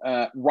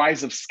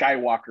Rise of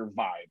Skywalker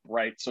vibe,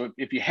 right? So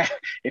if you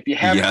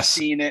haven't Yes.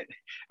 seen it,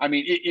 I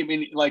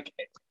mean, like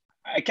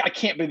I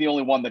can't be the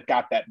only one that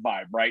got that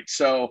vibe, right?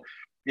 So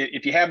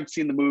if you haven't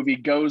seen the movie,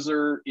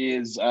 Gozer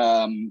is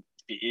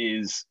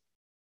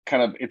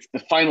kind of, it's the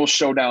final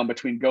showdown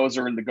between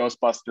Gozer and the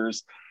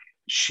Ghostbusters.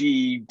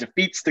 She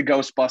defeats the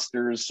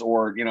Ghostbusters,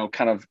 or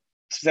kind of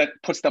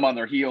puts them on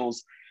their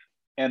heels,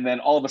 and then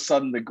all of a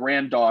sudden the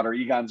granddaughter,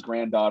 Egon's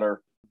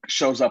granddaughter,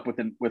 shows up with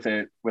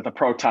a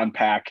proton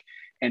pack,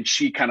 and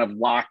she kind of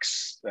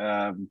locks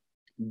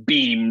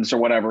beams or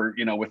whatever,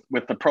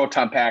 with the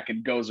proton pack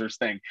and Gozer's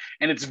thing.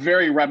 And it's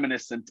very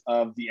reminiscent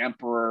of the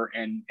Emperor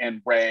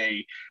and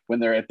Rey when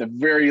they're at the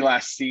very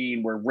last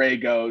scene where Rey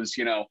goes,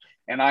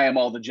 and I am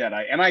all the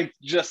Jedi. And I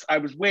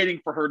was waiting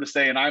for her to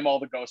say, and I'm all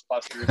the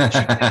Ghostbusters. And she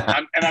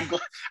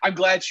didn't. I'm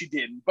glad she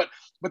didn't. But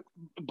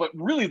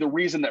really the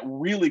reason that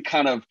really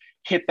kind of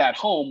hit that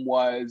home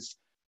was,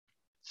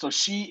 so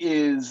she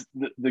is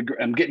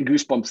I'm getting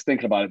goosebumps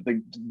thinking about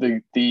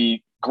it.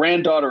 The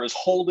granddaughter is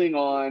holding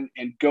on,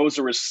 and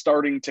Gozer is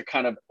starting to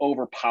kind of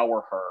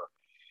overpower her.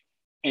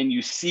 And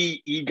you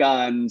see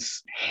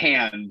Egon's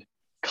hand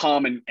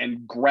come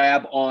and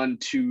grab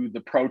onto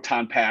the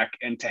proton pack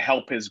and to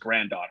help his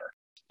granddaughter.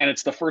 And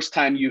it's the first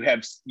time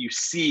you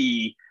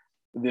see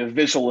the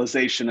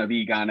visualization of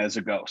Egon as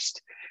a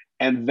ghost.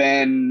 And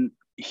then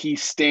he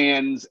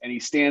stands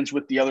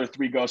with the other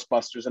three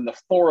Ghostbusters, and the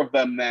four of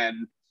them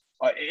then.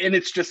 And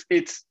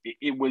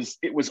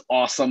it was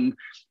awesome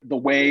the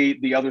way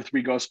the other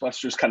three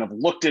Ghostbusters kind of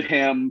looked at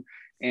him,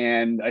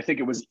 and I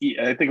think it was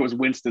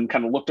Winston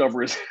kind of looked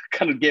over his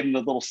kind of gave him the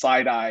little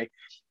side eye,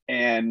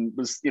 and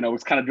was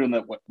kind of doing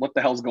the what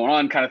the hell's going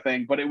on kind of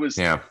thing. But it was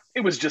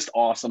just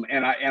awesome,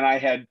 and I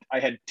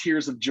had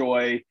tears of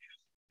joy,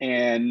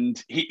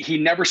 and he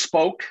never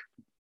spoke,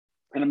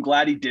 and I'm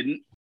glad he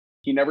didn't.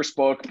 He never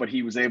spoke, but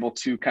he was able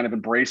to kind of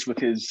embrace with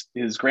his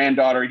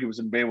granddaughter. He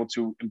was able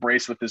to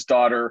embrace with his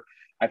daughter.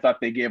 I thought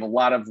they gave a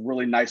lot of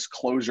really nice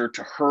closure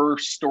to her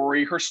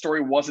story. Her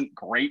story wasn't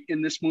great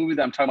in this movie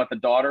that I'm talking about, the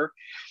daughter.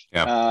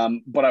 Yeah.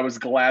 But I was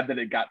glad that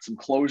it got some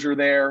closure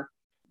there.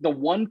 The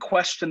one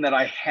question that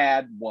I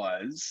had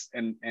was,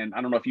 and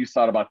I don't know if you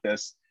thought about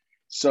this.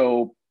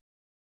 So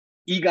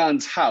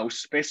Egon's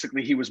house,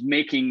 basically he was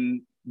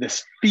making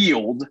this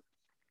field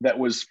that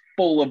was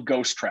full of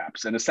ghost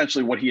traps. And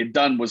essentially what he had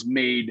done was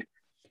made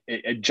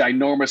a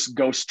ginormous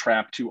ghost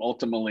trap to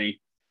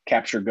ultimately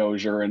capture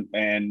Gozer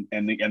and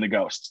the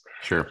ghosts.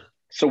 Sure.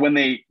 So when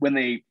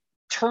they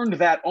turned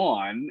that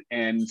on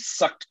and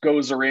sucked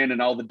Gozer in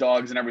and all the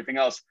dogs and everything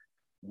else,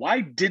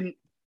 why didn't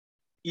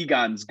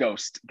Egon's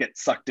ghost get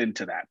sucked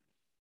into that?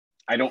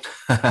 I don't.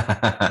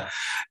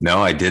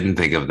 No, I didn't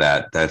think of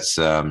that. That's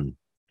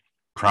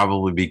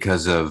probably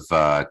because of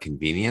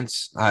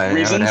convenience. I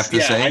would have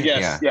to say. I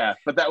guess. Yeah.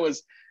 But that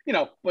was,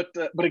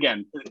 but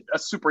again, a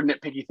super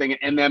nitpicky thing.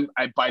 And then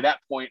by that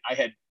point, I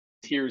had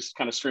tears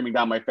kind of streaming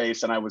down my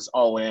face, and I was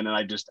all in, and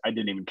I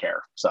didn't even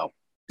care. So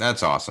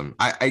that's awesome.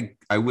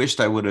 I wished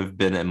I would have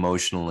been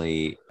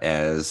emotionally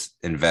as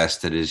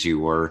invested as you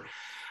were.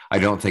 I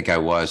don't think I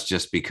was,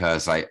 just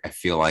because I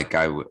feel like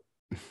I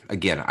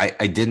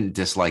didn't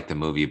dislike the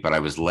movie, but I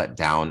was let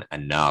down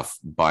enough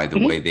by the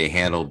way they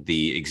handled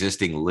the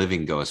existing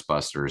living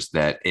Ghostbusters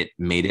that it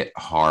made it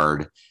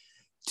hard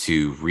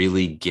to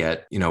really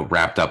get,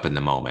 wrapped up in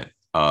the moment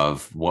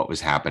of what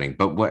was happening.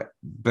 But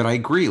I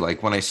agree.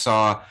 Like when I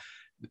saw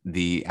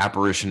the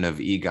apparition of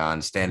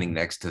Egon standing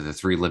next to the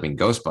three living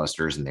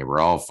Ghostbusters and they were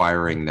all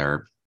firing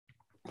their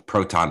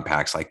proton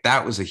packs, like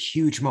that was a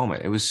huge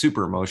moment. It was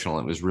super emotional.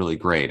 It was really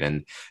great.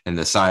 And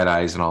the side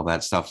eyes and all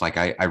that stuff, like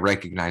I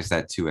recognized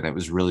that too. And it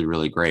was really,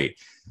 really great.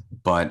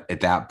 But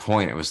at that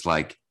point it was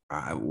like,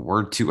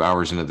 we're 2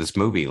 hours into this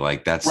movie.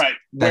 Like that's right.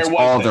 That's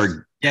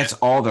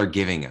all they're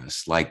giving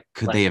us. Like,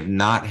 could they have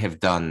not have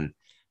done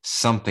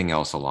something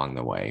else along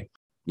the way?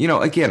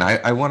 Again,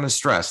 I want to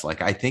stress,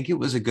 like, I think it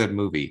was a good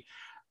movie.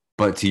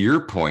 But to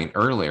your point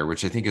earlier,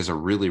 which I think is a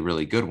really,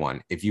 really good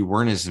one, if you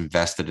weren't as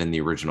invested in the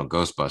original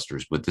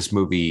Ghostbusters, would this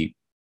movie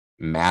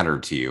matter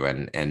to you?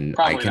 And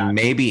Probably I can not.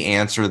 maybe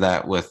answer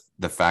that with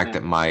the fact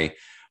that my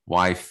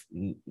wife,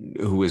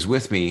 who was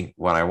with me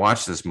when I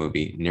watched this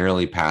movie,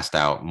 nearly passed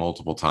out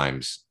multiple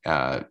times.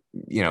 It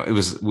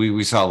was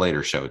we saw a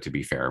later show, to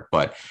be fair,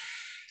 but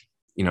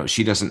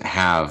she doesn't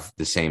have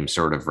the same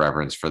sort of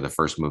reverence for the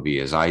first movie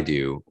as I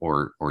do,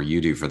 or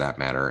you do for that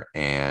matter.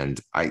 And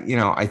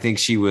I think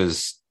she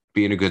was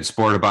being a good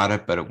sport about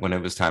it, but when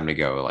it was time to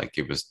go, like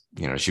it was,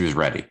 she was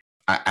ready.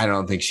 I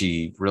don't think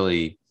she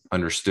really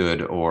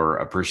understood or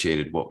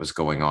appreciated what was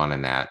going on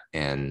in that.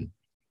 And,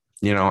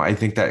 I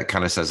think that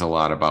kind of says a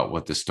lot about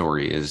what the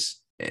story is,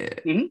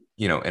 Mhm.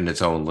 In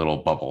its own little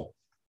bubble.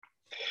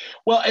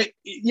 Well,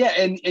 yeah.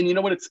 And you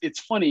know what? It's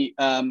funny.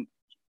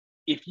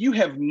 If you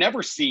have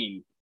never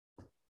seen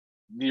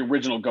the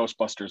original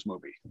Ghostbusters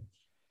movie,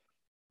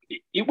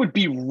 it would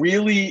be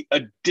really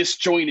a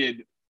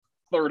disjointed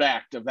third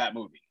act of that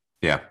movie.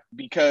 Yeah.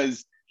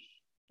 Because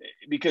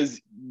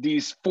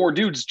these four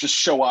dudes just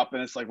show up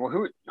and it's like, well,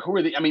 who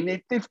are they? I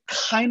mean, they've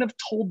kind of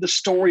told the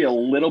story a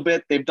little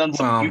bit. They've done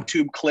some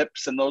YouTube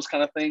clips and those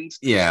kind of things.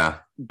 Yeah.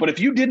 But if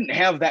you didn't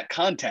have that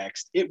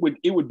context, it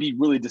would be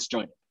really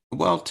disjointed.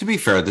 Well, to be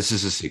fair, this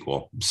is a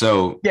sequel.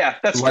 So yeah,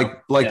 that's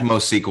like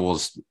most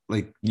sequels,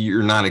 like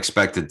you're not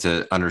expected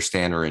to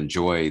understand or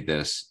enjoy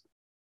this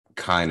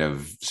kind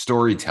of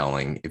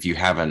storytelling if you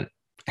haven't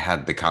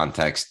had the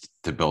context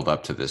to build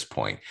up to this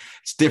point.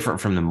 It's different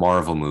from the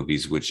Marvel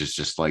movies, which is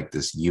just like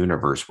this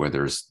universe where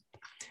there's,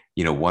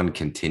 one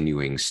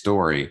continuing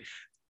story,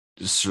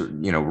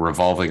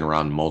 revolving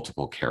around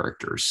multiple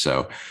characters.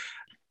 So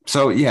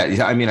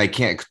yeah, I mean, I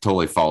can't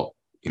totally fault,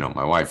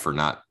 my wife for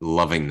not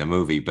loving the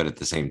movie, but at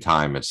the same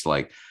time, it's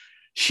like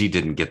she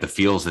didn't get the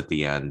feels at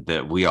the end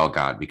that we all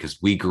got because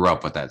we grew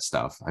up with that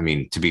stuff. I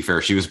mean, to be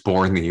fair, she was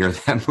born the year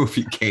that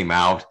movie came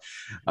out,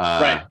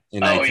 right.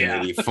 in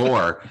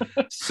 1984.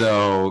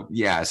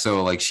 Yeah.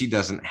 So like she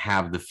doesn't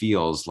have the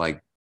feels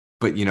like,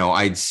 but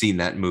I'd seen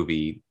that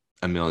movie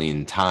a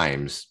million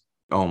times,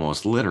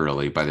 almost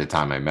literally by the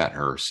time I met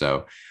her.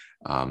 So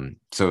it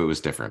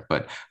was different.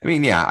 But I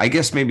mean, yeah, I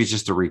guess maybe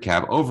just to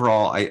recap,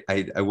 overall,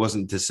 I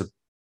wasn't disappointed.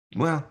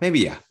 Well,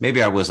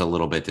 maybe I was a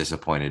little bit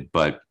disappointed,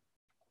 but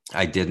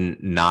I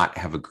didn't not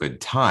have a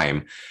good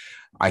time.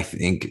 I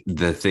think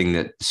the thing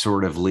that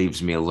sort of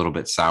leaves me a little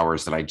bit sour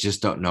is that I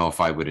just don't know if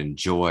I would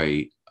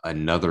enjoy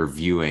another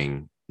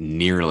viewing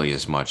nearly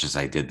as much as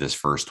I did this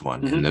first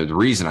one. Mm-hmm. And the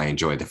reason I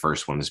enjoyed the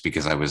first one is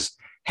because I was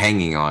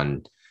hanging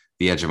on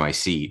the edge of my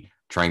seat,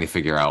 trying to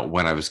figure out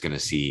when I was going to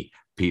see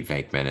Pete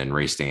Venkman and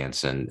Ray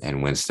Stantz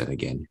and Winston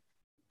again.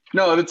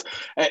 No, that's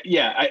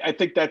I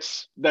think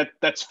that's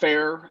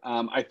fair.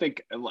 I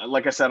think,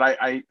 like I said,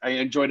 I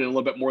enjoyed it a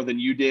little bit more than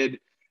you did.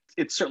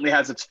 It certainly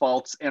has its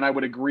faults, and I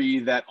would agree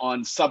that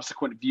on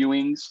subsequent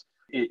viewings,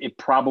 it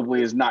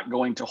probably is not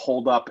going to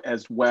hold up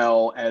as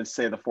well as,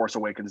 say, The Force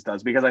Awakens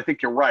does. Because I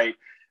think you're right.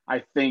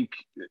 I think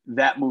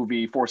that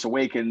movie, Force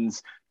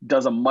Awakens,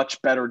 does a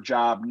much better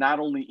job not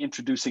only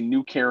introducing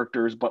new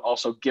characters but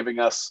also giving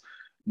us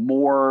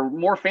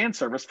more fan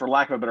service, for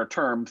lack of a better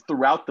term,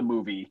 throughout the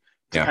movie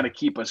to kind of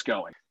keep us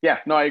going. Yeah,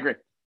 no, I agree.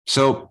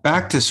 So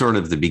back to sort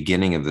of the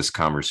beginning of this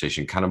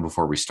conversation, kind of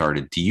before we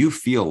started, do you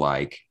feel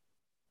like,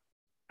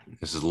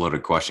 this is a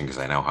loaded question because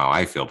I know how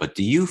I feel, but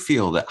do you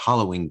feel that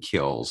Halloween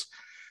Kills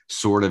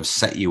sort of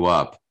set you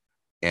up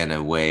in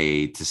a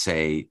way to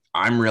say,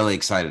 I'm really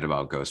excited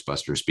about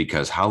Ghostbusters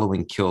because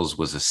Halloween Kills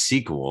was a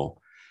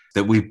sequel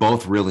that we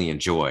both really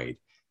enjoyed?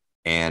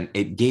 And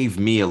it gave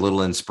me a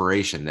little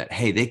inspiration that,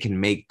 hey, they can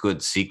make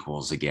good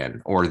sequels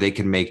again, or they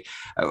can make,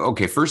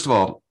 okay, first of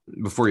all,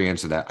 before you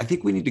answer that, I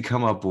think we need to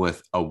come up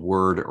with a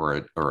word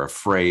or a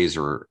phrase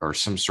or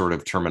some sort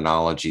of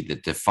terminology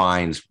that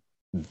defines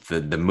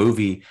the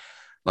movie,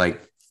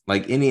 like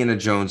Indiana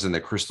Jones and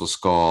the Crystal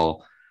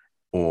Skull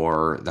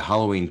or the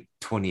Halloween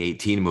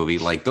 2018 movie.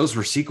 Like those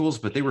were sequels,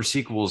 but they were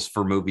sequels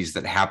for movies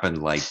that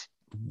happened like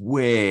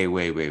way,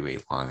 way, way, way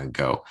long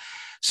ago.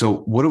 So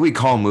what do we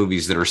call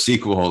movies that are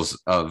sequels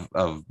of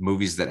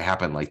movies that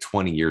happened like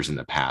 20 years in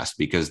the past?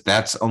 Because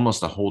that's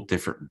almost a whole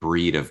different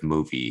breed of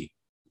movie.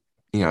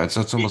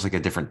 It's almost like a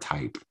different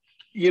type.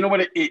 You know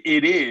what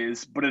it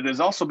is, but it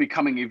is also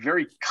becoming a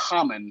very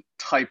common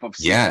type of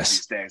sequel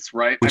these days,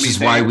 right? Which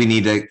is why we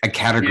need a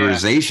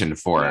categorization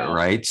for it,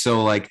 right?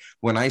 So like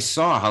when I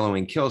saw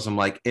Halloween Kills, I'm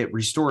like, it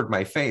restored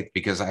my faith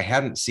because I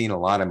hadn't seen a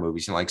lot of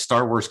movies. And like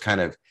Star Wars kind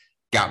of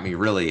got me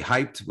really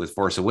hyped with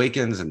Force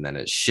Awakens, and then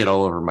it shit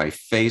all over my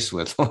face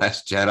with The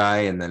Last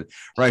Jedi, and then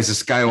Rise of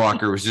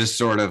Skywalker was just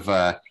sort of,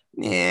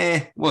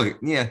 here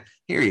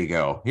you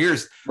go.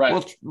 Here's,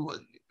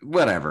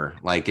 whatever.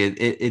 Like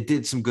it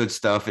did some good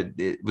stuff.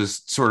 It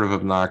was sort of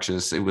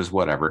obnoxious. It was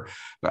whatever.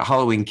 But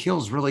Halloween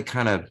Kills really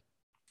kind of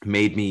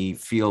made me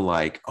feel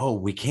like, oh,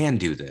 we can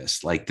do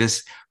this. Like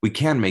this, we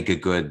can make a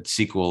good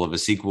sequel of a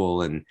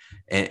sequel, and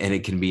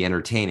it can be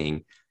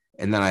entertaining.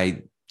 And then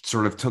I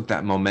sort of took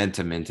that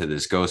momentum into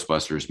this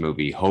Ghostbusters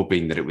movie,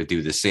 hoping that it would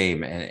do the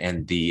same.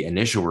 And the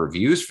initial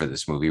reviews for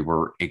this movie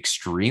were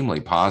extremely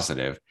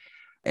positive.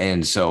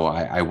 And so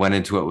I went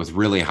into it with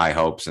really high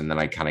hopes. And then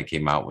I kind of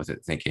came out with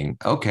it thinking,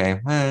 okay,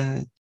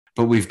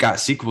 but we've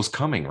got sequels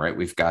coming, right?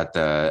 We've got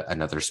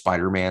another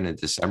Spider-Man in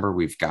December.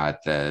 We've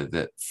got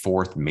the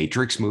fourth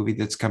Matrix movie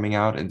that's coming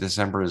out in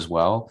December as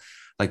well.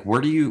 Like,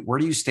 where do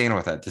you stand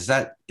with that? Does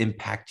that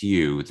impact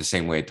you the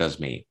same way it does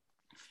me?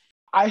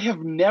 I have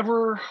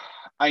never,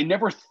 I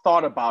never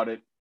thought about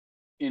it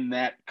in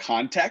that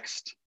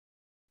context.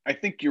 I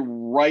think you're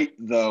right,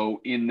 though,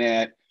 in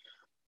that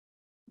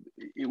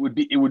it would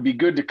be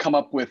good to come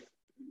up with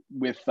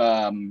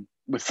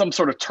some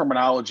sort of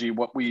terminology.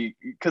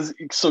 Because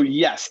so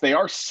yes, they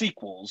are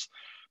sequels,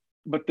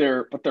 but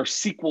they're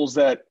sequels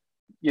that,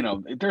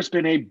 there's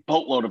been a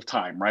boatload of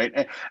time,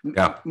 right?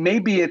 Yeah.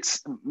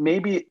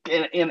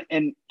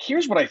 And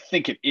here's what I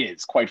think it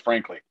is, quite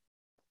frankly.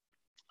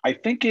 I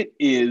think it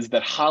is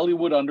that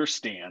Hollywood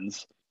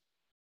understands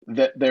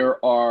that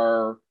there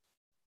are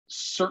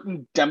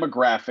certain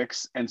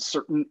demographics and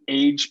certain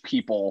age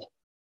people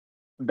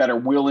that are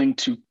willing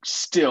to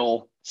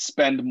still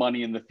spend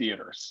money in the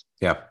theaters.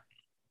 Yeah.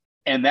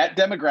 And that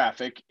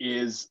demographic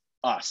is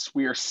us.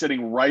 We are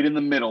sitting right in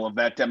the middle of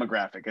that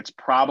demographic. It's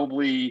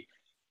probably,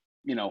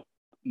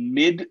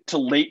 mid to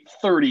late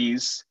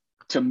 30s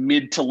to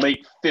mid to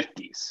late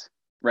 50s,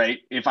 right?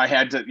 If I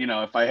had to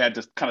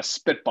kind of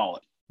spitball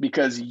it,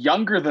 because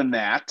younger than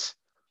that's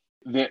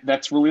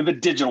really the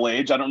digital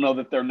age. I don't know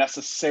that they're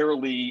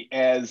necessarily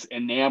as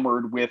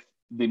enamored with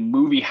the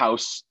movie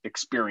house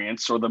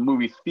experience or the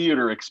movie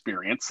theater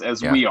experience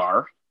as Yeah. we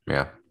are.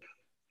 Yeah.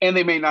 And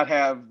they may not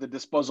have the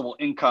disposable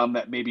income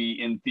that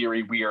maybe in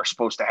theory we are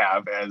supposed to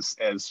have as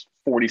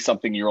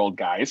 40-something-year-old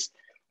guys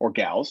or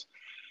gals.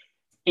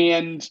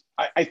 And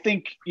I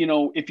think,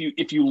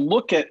 if you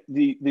look at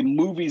the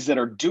movies that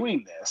are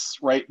doing this,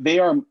 right, they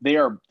are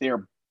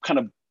kind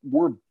of,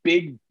 were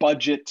big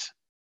budget,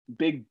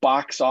 big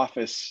box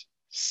office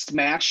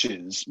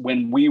smashes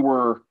when we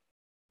were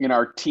in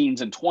our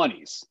teens and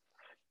 20s.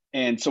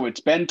 And so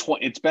it's been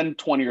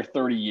 20 or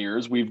 30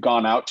 years. We've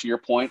gone out, to your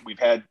point. We've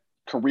had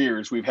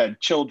careers, we've had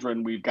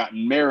children, we've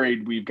gotten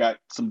married, we've got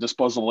some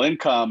disposable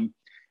income.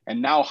 And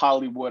now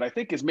Hollywood, I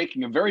think, is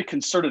making a very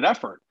concerted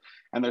effort.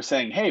 And they're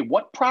saying, hey,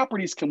 what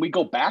properties can we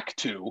go back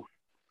to,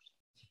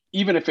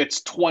 even if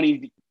it's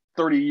 20,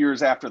 30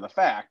 years after the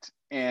fact,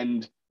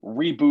 and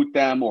reboot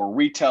them or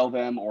retell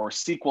them or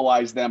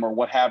sequelize them or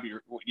what have you,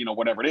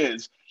 whatever it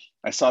is.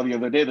 I saw the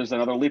other day, there's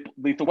another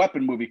Lethal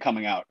Weapon movie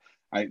coming out.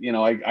 I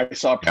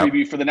saw a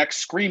preview for the next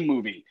Scream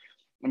movie.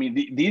 I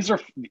mean, these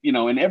are,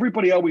 and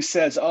everybody always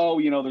says,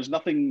 oh, there's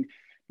nothing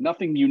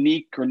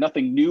unique or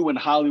nothing new in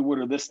Hollywood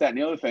or this, that, and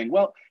the other thing.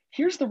 Well,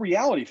 here's the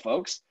reality,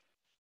 folks.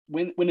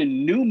 When a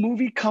new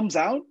movie comes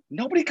out,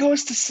 nobody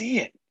goes to see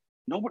it.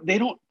 No,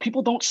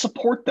 people don't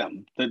support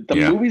them. The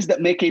movies that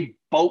make a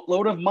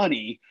boatload of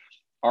money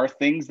are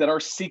things that are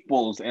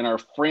sequels and are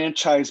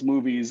franchise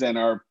movies and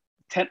are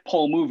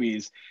tentpole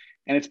movies.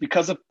 And it's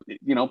because of,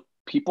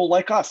 people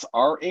like us,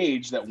 our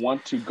age, that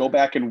want to go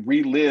back and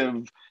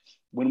relive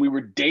when we were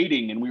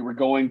dating and we were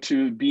going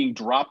to being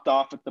dropped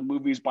off at the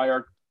movies by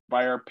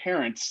our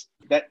parents.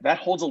 That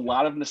holds a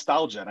lot of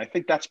nostalgia. And I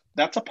think that's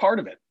a part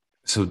of it.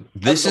 So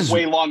this is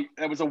way long.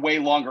 That was a way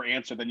longer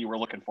answer than you were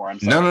looking for. I'm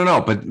sorry.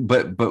 No.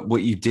 But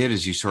what you did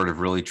is you sort of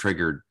really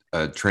triggered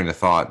a train of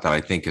thought that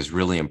I think is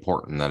really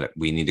important that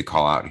we need to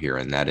call out here.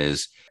 And that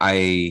is,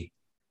 I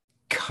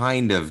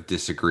kind of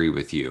disagree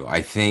with you.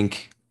 I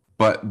think,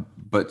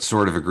 but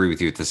sort of agree with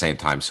you at the same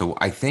time. So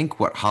I think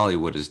what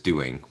Hollywood is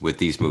doing with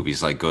these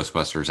movies like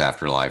Ghostbusters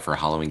Afterlife or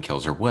Halloween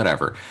Kills or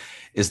whatever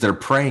is they're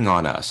preying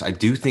on us. I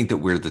do think that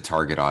we're the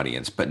target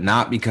audience, but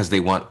not because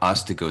they want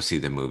us to go see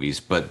the movies,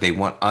 but they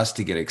want us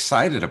to get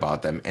excited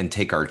about them and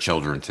take our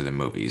children to the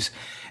movies,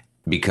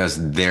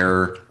 because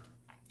their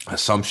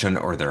assumption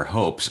or their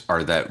hopes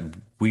are that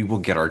we will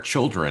get our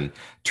children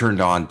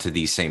turned on to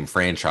these same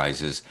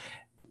franchises,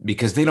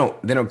 because they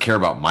don't care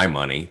about my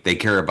money. They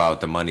care about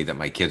the money that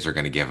my kids are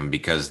going to give them,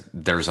 because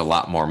there's a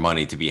lot more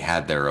money to be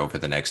had there over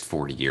the next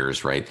 40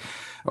 years, right?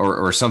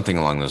 Or something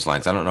along those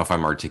lines. I don't know if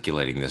I'm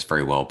articulating this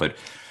very well, but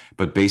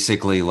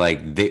basically, like,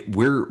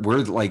 we're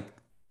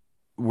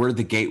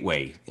the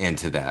gateway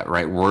into that,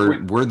 right?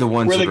 We're the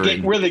ones we're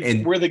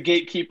the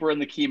gatekeeper and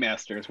the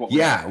keymaster is what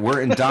we're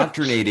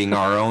indoctrinating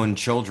our own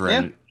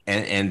children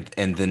and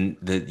then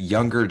the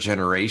younger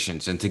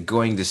generations into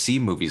going to see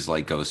movies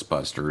like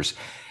Ghostbusters.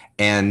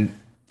 And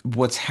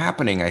what's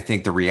happening, I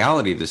think the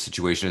reality of the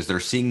situation is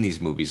they're seeing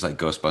these movies like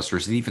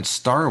Ghostbusters and even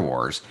Star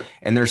Wars,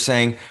 and they're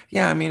saying,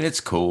 yeah, I mean,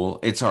 it's cool,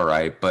 it's all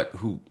right, but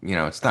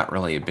it's not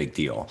really a big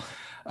deal.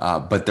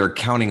 But they're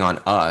counting on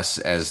us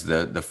as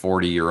the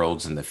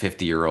 40-year-olds and the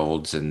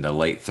 50-year-olds and the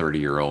late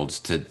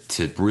 30-year-olds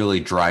to really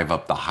drive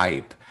up the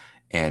hype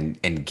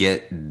and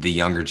get the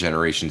younger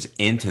generations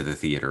into the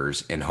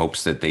theaters in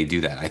hopes that they do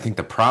that. I think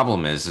the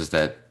problem is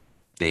that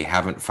they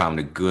haven't found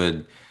a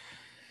good.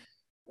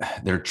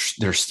 They're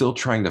still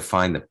trying to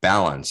find the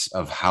balance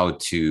of how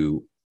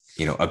to,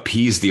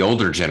 appease the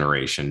older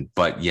generation,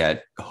 but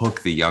yet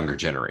hook the younger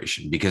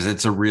generation, because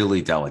it's a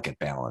really delicate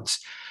balance.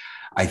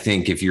 I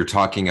think if you're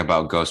talking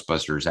about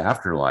Ghostbusters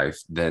Afterlife,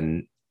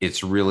 then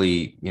it's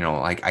really,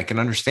 like, I can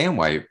understand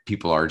why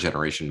people our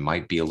generation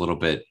might be a little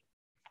bit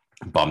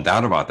bummed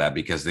out about that,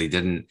 because they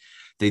did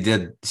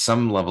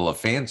some level of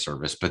fan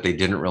service, but they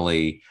didn't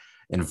really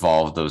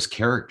involve those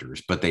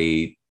characters. But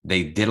they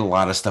did a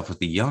lot of stuff with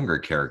the younger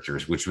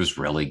characters, which was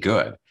really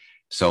good.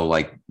 So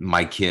like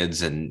my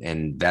kids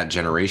and that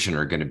generation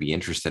are going to be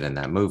interested in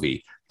that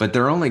movie, but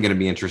they're only going to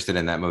be interested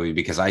in that movie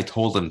because I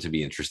told them to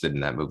be interested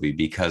in that movie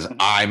because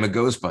I'm a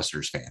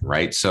Ghostbusters fan,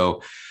 right?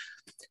 So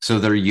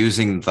they're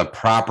using the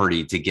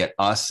property to get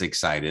us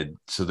excited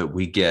so that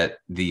we get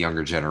the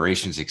younger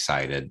generations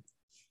excited.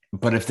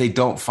 But if they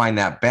don't find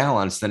that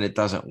balance, then it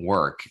doesn't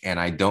work. And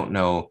I don't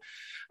know.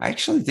 I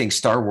actually think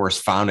Star Wars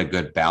found a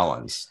good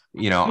balance.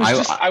 You know,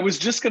 I was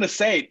just gonna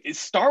say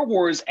Star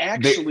Wars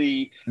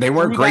actually they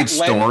weren't great lens,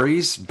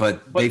 stories,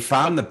 but they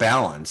found the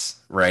balance,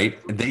 right?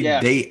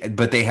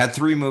 But they had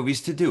 3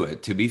 movies to do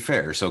it, to be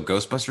fair. So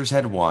Ghostbusters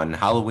had 1.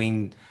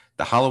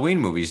 The Halloween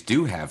movies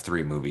do have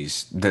 3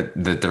 movies that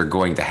they're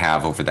going to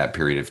have over that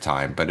period of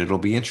time. But it'll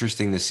be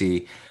interesting to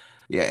see.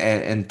 Yeah,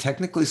 and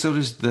technically, so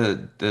does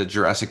the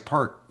Jurassic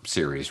Park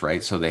series,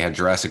 right? So they had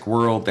Jurassic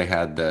World, they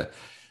had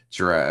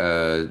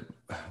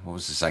what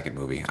was the second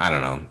movie? I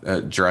don't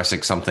know,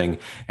 Jurassic something,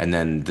 and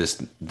then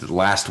the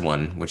last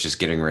one, which is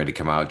getting ready to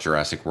come out,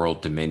 Jurassic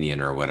World Dominion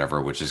or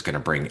whatever, which is going to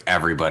bring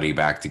everybody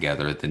back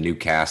together, the new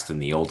cast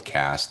and the old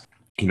cast.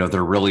 You know,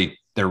 they're really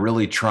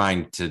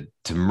trying to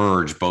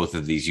merge both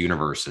of these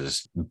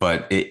universes,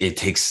 but it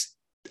takes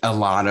a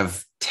lot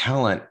of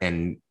talent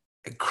and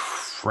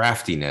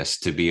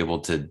craftiness to be able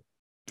to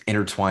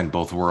intertwine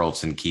both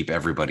worlds and keep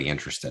everybody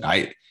interested.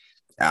 I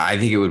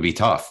think it would be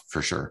tough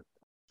for sure.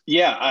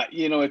 Yeah,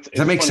 you know, does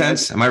that make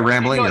sense? Am I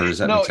rambling, or does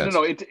that make sense?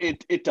 No,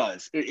 it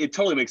does. It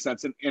totally makes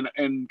sense.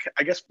 And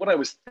I guess what I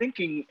was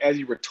thinking as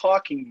you were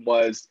talking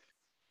was,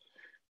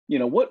 you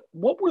know, what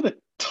were the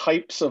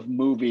types of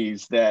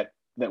movies that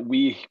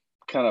we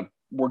kind of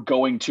were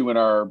going to in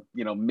our,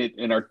 you know,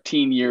 in our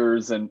teen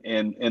years, and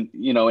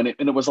you know, and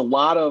it was a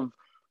lot of,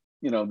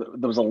 you know,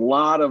 there was a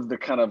lot of the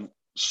kind of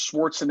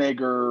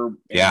Schwarzenegger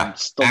and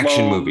Stallone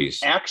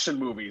action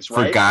movies,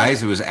 right? For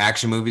guys, it was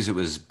action movies. It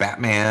was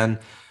Batman.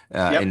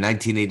 In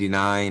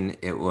 1989,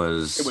 it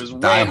was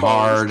Die Rambo,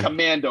 Hard,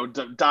 Commando,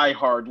 Die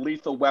Hard,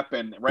 Lethal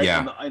Weapon, right?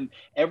 Yeah. And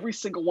every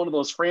single one of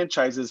those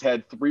franchises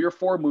had 3 or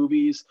 4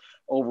 movies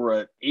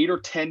over an 8 or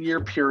 10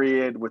 year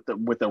period with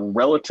a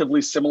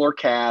relatively similar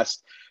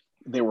cast.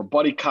 They were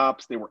buddy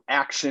cops, they were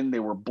action, they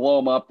were blow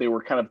 'em up, they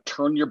were kind of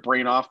turn your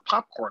brain off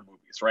popcorn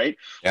movies, right?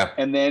 Yeah.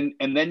 And then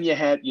you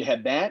had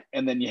that,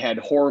 and then you had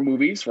horror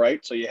movies,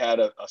 right? So you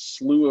had a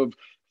slew of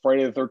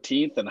Friday the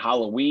 13th and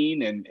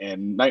Halloween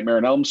and Nightmare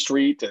on Elm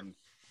Street and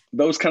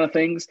those kind of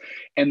things.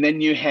 And then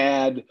you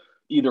had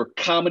either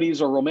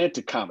comedies or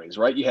romantic comedies,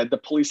 right? You had the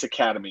police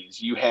academies.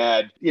 You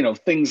had, you know,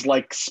 things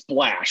like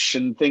Splash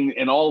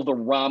and all the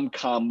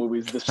rom-com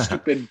movies, the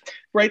stupid,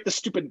 right? The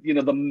stupid, you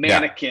know, the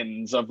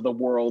mannequins of the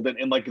world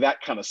and like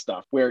that kind of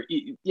stuff where,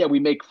 yeah,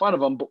 we make fun of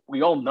them, but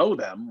we all know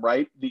them,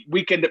 right? The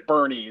Weekend at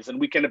Bernie's and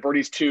Weekend at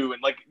Bernie's 2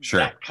 and like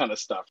that kind of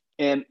stuff.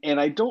 And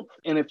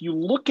if you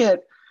look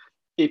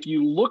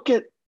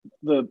at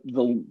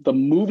the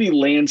movie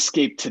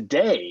landscape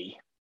today,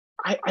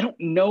 I don't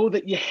know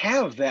that you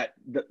have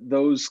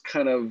those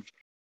kind of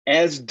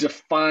as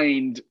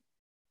defined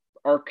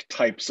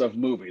archetypes of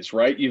movies,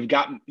 right? You've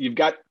got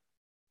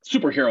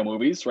superhero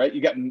movies, right? You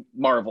got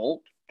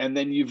Marvel, and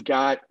then you've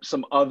got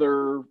some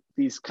other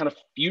these kind of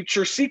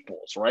future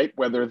sequels, right?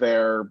 Whether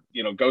they're,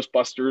 you know,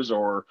 Ghostbusters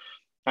or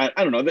I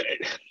don't know.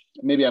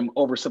 Maybe I'm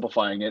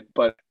oversimplifying it,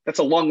 but that's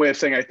a long way of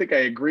saying I think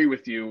I agree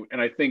with you,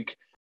 and I think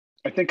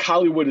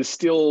Hollywood is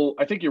still,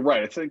 I think you're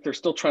right. I think they're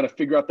still trying to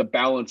figure out the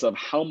balance of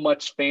how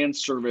much fan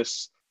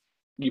service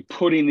you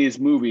put in these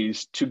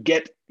movies to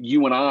get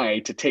you and I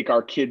to take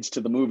our kids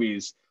to the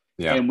movies.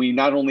 Yeah. And we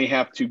not only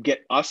have to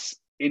get us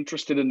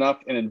interested enough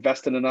and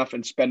invested enough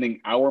in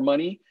spending our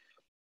money,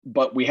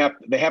 but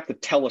they have to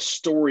tell a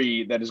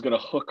story that is going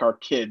to hook our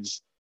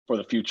kids for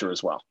the future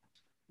as well.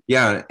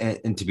 Yeah.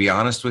 And to be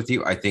honest with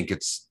you, I think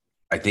it's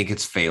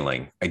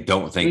failing. I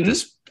don't think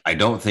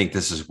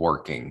this is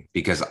working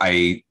because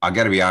I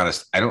got to be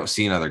honest. I don't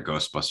see another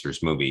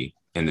Ghostbusters movie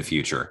in the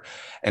future.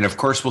 And of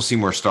course we'll see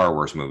more Star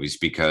Wars movies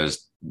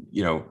because,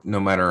 you know, no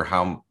matter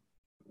how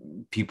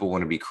people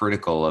want to be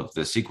critical of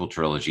the sequel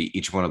trilogy,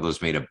 each one of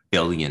those made $1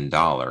 billion.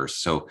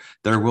 So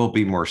there will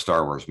be more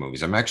Star Wars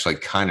movies. I'm actually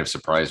kind of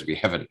surprised we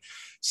haven't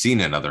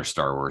seen another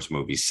Star Wars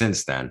movie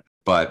since then,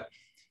 but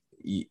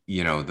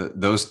you know,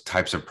 those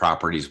types of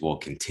properties will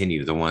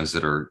continue, the ones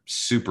that are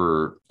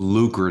super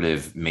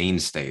lucrative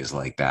mainstays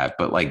like that.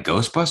 But like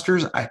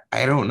Ghostbusters,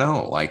 I don't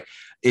know, like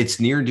it's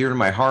near and dear to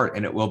my heart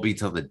and it will be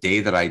till the day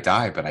that I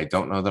die, but I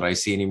don't know that I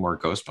see any more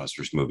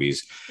Ghostbusters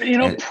movies. You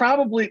know,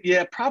 probably.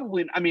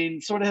 I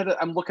mean, sort of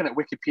I'm looking at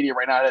Wikipedia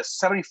right now. It has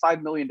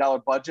 $75 million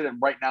budget and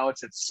right now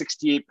it's at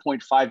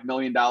 $68.5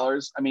 million.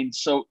 I mean,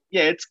 so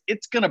yeah,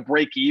 it's going to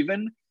break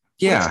even.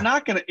 Yeah.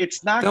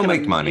 They'll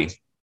make money.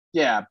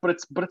 Yeah, but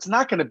it's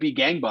not going to be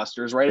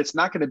gangbusters, right? It's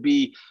not going to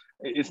be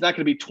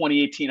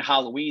 2018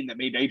 Halloween that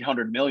made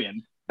 800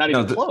 million. Not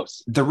even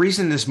close. The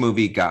reason this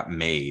movie got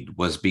made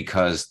was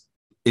because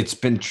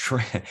they've been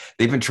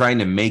trying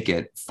to make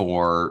it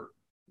for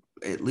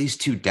at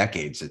least 2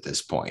 decades at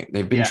this point.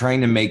 They've been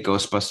trying to make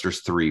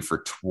Ghostbusters 3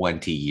 for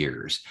 20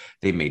 years.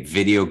 They've made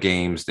video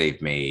games,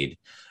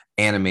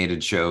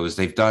 animated shows.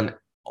 They've done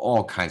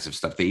all kinds of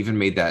stuff. They even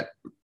made that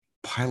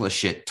pile of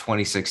shit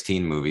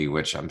 2016 movie,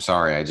 which I'm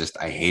sorry,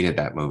 I hated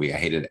that movie. I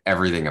hated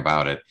everything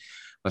about it.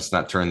 Let's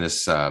not turn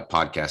this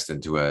podcast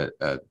into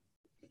a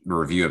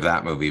review of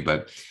that movie,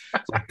 but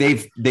like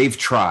they've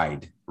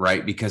tried,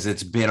 right? Because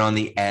it's been on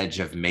the edge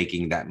of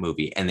making that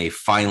movie, and they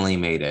finally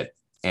made it,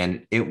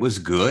 and it was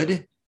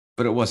good,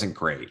 but it wasn't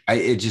great.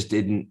 It just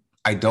didn't.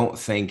 I don't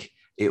think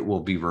it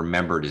will be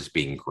remembered as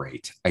being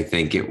great. I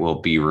think it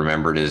will be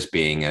remembered as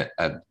being a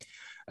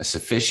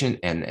sufficient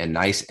and a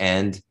nice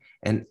end.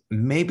 And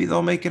maybe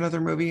they'll make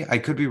another movie. I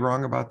could be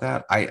wrong about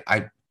that.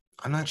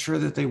 I'm not sure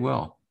that they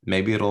will.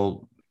 Maybe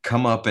it'll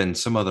come up in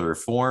some other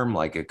form,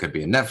 like it could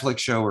be a Netflix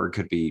show, or it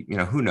could be,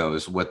 who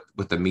knows what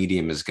the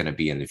medium is going to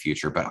be in the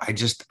future. But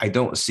I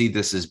don't see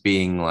this as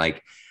being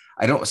like,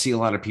 I don't see a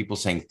lot of people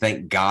saying,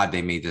 thank God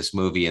they made this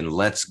movie and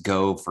let's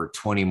go for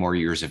 20 more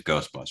years of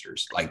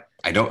Ghostbusters. Like,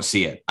 I don't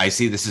see it. I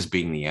see this as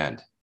being the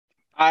end.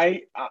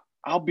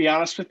 I'll be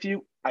honest with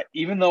you.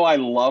 Even though I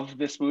love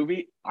this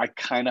movie, I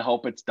kind of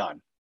hope it's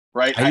done.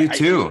 Right. I do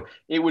too.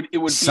 It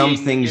would some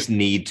things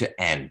need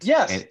to end.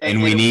 Yes.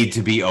 And we need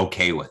to be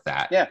okay with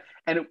that. Yeah.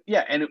 And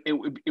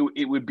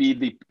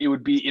it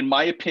would be, in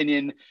my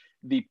opinion,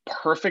 the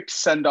perfect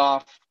send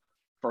off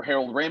for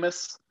Harold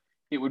Ramis.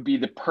 It would be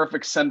the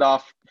perfect send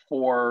off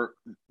for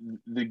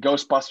the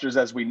Ghostbusters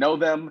as we know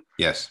them.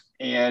 Yes.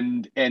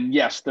 And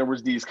yes, there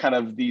was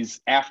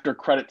these after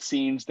credit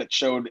scenes that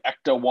showed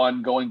Ecto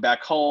 1 going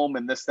back home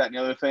and this, that, and the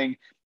other thing.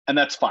 And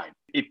that's fine.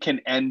 It can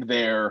end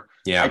there.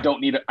 Yeah. I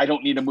don't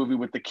need a movie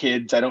with the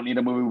kids. I don't need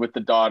a movie with the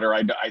daughter.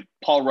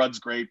 Paul Rudd's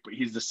great, but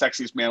he's the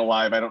sexiest man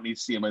alive. I don't need to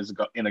see him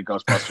in a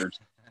Ghostbusters.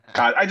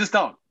 I just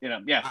don't.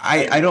 Yeah.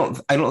 I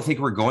don't think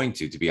we're going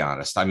to be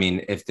honest. I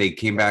mean, if they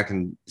came back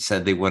and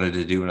said they wanted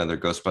to do another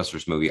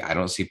Ghostbusters movie, I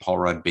don't see Paul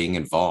Rudd being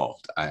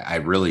involved. I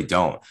really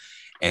don't.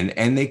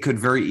 And they could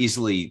very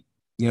easily,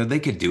 they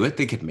could do it.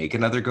 They could make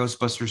another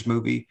Ghostbusters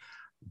movie,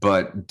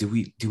 but do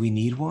we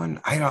need one?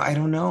 I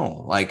don't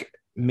know. Like,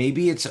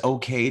 maybe it's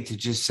okay to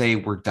just say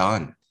we're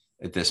done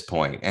at this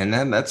point. And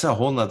then that's a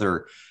whole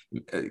nother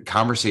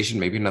conversation,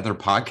 maybe another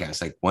podcast.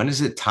 Like, when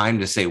is it time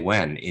to say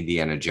when,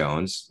 Indiana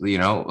Jones?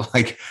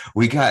 Like,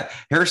 we got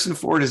Harrison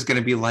Ford is going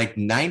to be like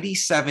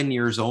 97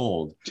 years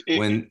old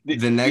when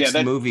the next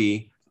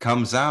movie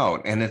comes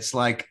out. And it's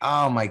like,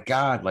 oh my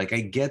God, like,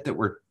 I get that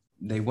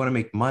they want to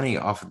make money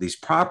off of these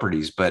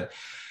properties, but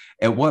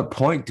at what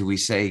point do we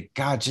say,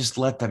 God, just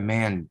let the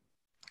man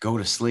go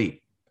to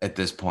sleep at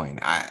this point?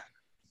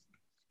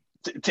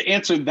 To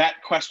answer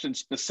that question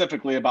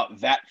specifically about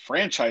that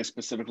franchise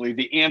specifically,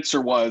 the answer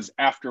was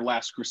after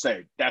Last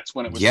Crusade. That's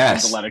when it was time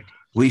to let it.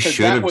 We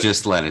should have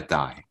just let it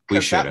die.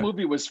 That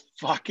movie was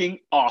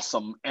fucking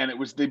awesome, and it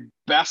was the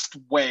best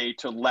way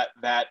to let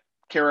that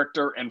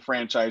character and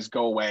franchise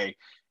go away.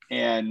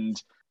 And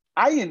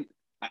I'm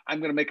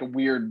going to make a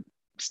weird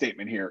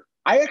statement here.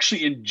 I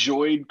actually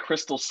enjoyed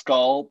Crystal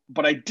Skull,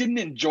 but I didn't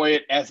enjoy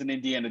it as an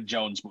Indiana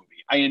Jones movie.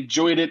 I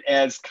enjoyed it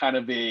as kind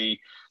of a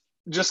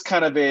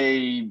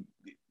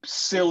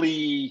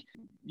silly,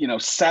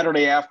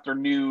 Saturday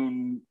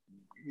afternoon,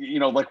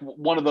 like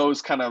one of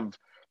those kind of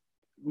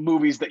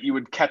movies that you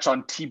would catch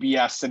on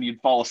TBS and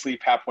you'd fall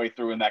asleep halfway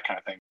through and that kind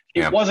of thing.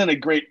 Yeah. It wasn't a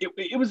great,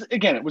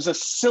 it was a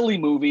silly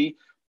movie.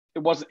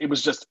 It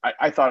was just,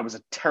 I thought it was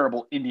a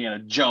terrible Indiana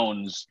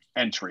Jones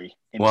entry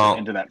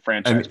into that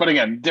franchise. But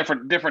again,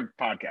 different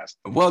podcast.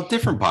 Well,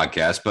 different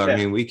podcast, but yeah. I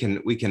mean, we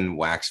can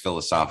wax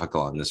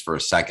philosophical on this for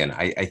a second.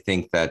 I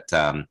think that,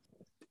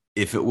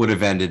 if it would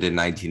have ended in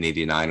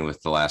 1989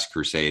 with The Last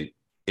Crusade,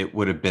 it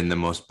would have been the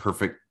most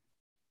perfect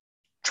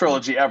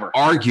trilogy ever.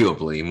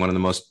 Arguably one of the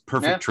most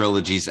perfect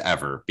trilogies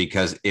ever,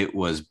 because it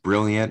was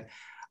brilliant.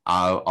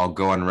 I'll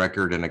go on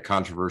record in a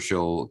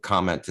controversial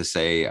comment to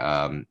say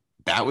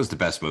that was the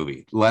best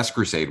movie. The Last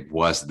Crusade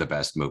was the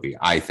best movie,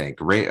 I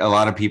think. A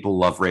lot of people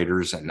love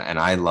Raiders, and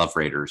I love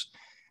Raiders,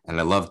 and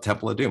I love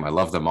Temple of Doom. I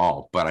love them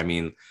all. But I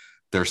mean,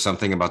 there's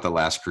something about The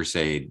Last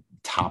Crusade,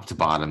 top to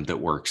bottom, that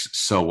works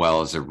so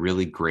well as a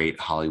really great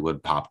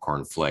Hollywood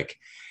popcorn flick.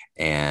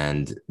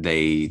 And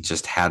they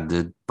just had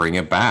to bring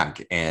it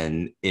back.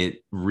 And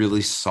it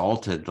really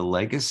salted the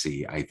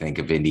legacy, I think,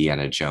 of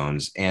Indiana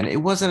Jones. And it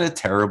wasn't a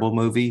terrible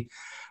movie,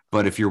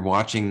 but if you're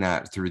watching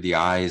that through the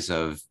eyes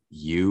of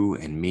you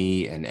and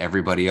me and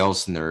everybody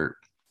else in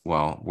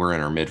we're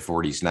in our mid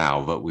 40s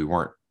now, but we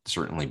weren't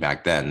certainly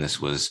back then.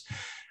 This was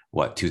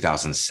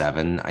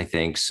 2007, I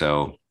think.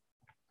 So,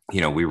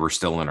 we were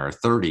still in our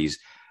 30s.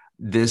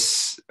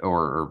 This,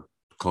 or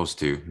close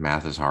to,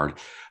 math is hard,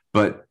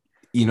 but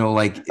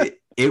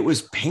it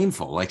was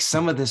painful. Like,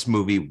 some of this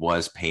movie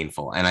was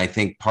painful. And I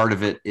think part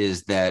of it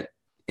is that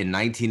in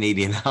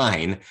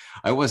 1989,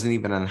 I wasn't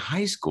even in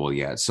high school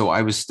yet. So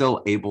I was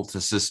still able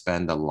to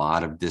suspend a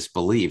lot of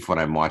disbelief when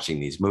I'm watching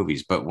these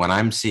movies. But when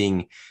I'm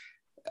seeing,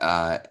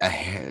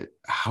 how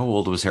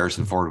old was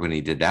Harrison Ford when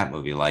he did that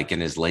movie? Like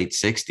in his late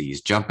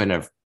 60s, jump in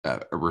a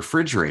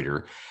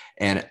refrigerator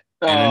and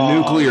a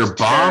nuclear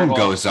bomb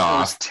goes off.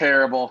 It was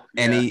terrible.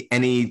 And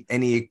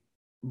he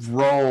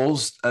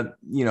rolls,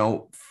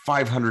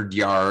 500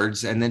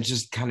 yards and then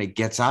just kind of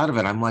gets out of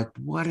it. I'm like,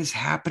 what is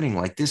happening?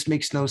 Like, this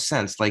makes no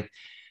sense. Like,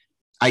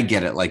 I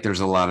get it. Like, there's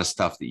a lot of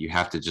stuff that you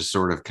have to just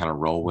sort of kind of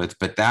roll with,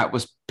 but that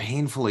was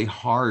painfully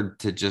hard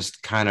to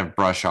just kind of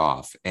brush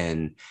off.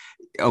 And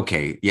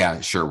okay,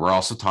 yeah, sure. We're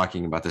also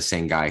talking about the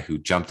same guy who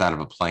jumped out of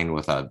a plane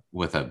with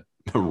a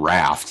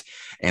raft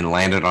and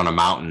landed on a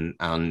mountain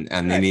on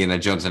Indiana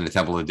Jones and the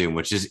Temple of Doom,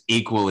 which is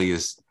equally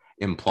as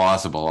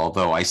implausible.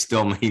 Although I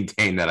still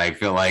maintain that I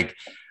feel like,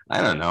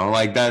 I don't know,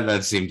 like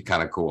that seemed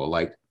kind of cool.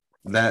 Like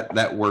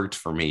that worked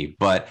for me.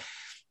 But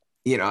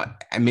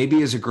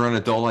maybe as a grown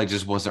adult, I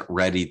just wasn't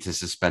ready to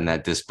suspend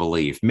that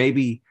disbelief.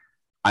 Maybe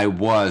I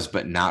was,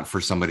 but not for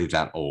somebody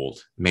that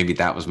old. Maybe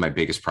that was my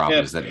biggest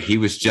problem, is that he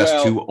was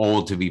just too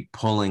old to be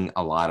pulling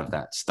a lot of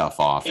that stuff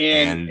off.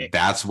 And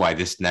that's why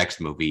this next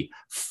movie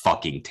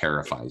fucking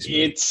terrifies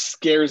me. It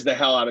scares the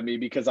hell out of me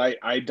because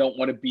I don't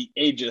want to be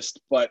ageist,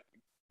 but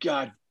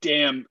God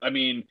damn. I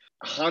mean,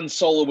 Han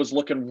Solo was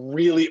looking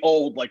really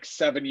old like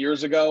 7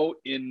 years ago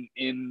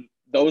in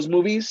those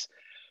movies.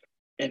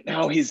 And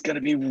now he's going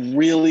to be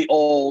really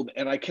old.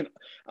 And I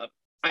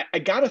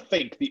got to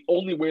think the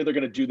only way they're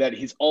going to do that,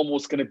 he's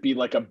almost going to be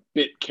like a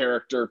bit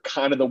character,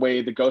 kind of the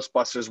way the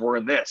Ghostbusters were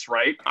in this,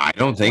 right? I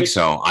don't think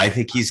so. I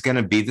think he's going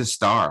to be the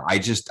star. I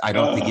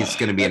don't think it's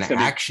going to be an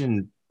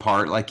action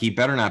part. Like, he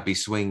better not be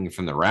swinging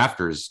from the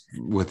rafters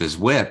with his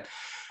whip.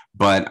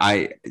 But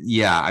I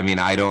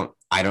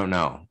don't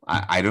know.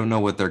 I don't know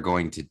what they're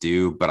going to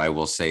do, but I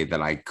will say that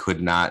I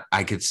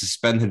could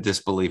suspend the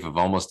disbelief of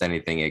almost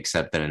anything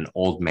except that an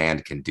old man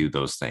can do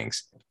those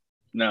things.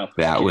 No,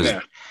 that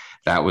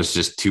was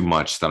just too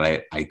much that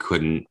I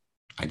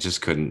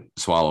just couldn't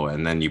swallow it.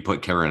 And then you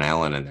put Karen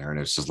Allen in there and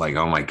it's just like,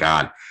 oh my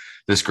God,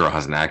 this girl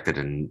hasn't acted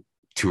in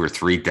 2 or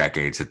 3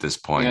 decades at this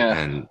point.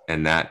 Yeah.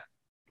 And that,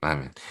 I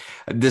mean,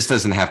 this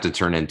doesn't have to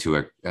turn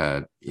into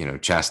a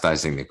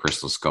chastising the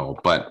Crystal Skull,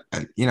 but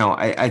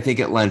I think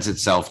it lends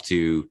itself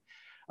to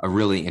a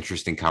really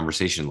interesting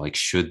conversation. Like,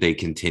 should they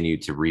continue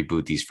to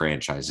reboot these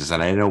franchises?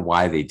 And I know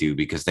why they do,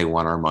 because they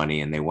want our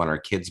money and they want our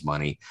kids'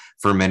 money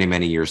for many,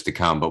 many years to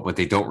come. But what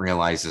they don't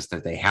realize is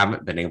that they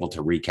haven't been able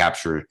to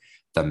recapture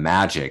the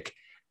magic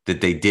that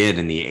they did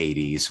in the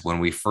 80s when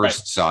we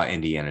first saw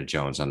Indiana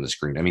Jones on the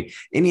screen. I mean,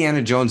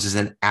 Indiana Jones is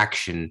an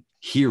action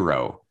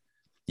hero.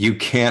 You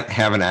can't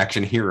have an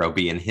action hero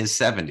be in his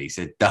 70s.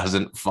 It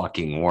doesn't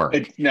fucking work.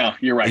 No,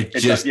 you're right.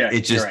 It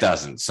just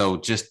doesn't. So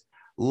just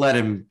let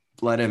him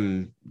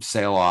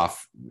sail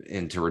off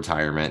into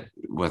retirement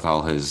with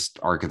all his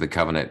Ark of the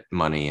Covenant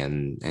money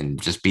and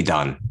just be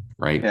done.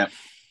 Right. Yeah.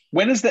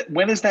 When is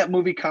that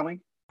movie coming?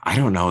 I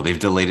don't know. They've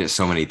delayed it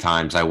so many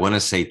times. I want to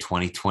say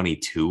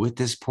 2022 at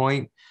this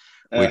point,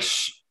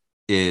 which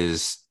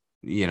is,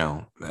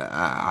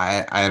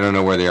 I don't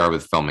know where they are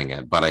with filming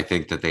it, but I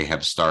think that they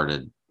have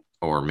started,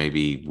 or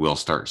maybe will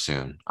start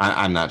soon.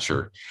 I'm not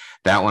sure.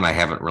 That one I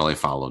haven't really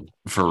followed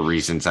for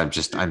reasons.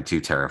 I'm too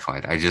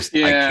terrified. I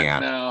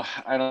can't. No,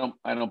 I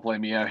don't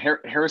blame you.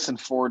 Harrison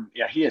Ford.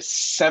 Yeah, he is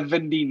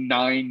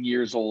 79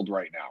 years old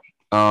right now.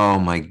 Oh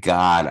my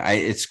God.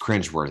 It's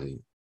cringeworthy.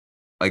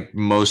 Like,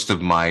 most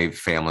of my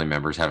family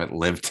members haven't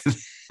lived to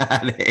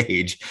that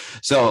age.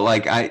 So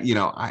like,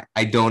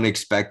 I don't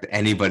expect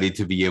anybody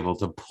to be able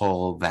to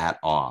pull that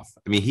off.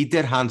 I mean, he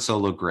did Han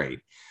Solo great.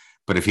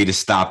 But if he'd have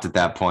stopped at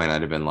that point,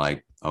 I'd have been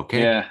like,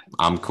 okay,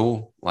 I'm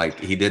cool. Like,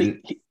 they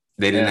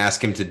didn't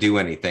ask him to do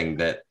anything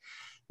that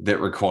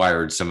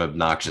required some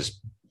obnoxious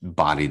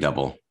body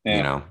double,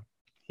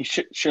 He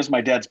shares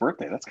my dad's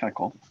birthday. That's kind of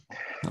cool.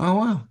 Oh,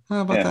 wow.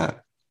 How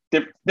about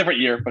that? Different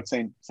year, but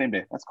same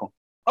day. That's cool.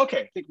 Okay.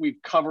 I think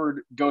we've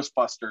covered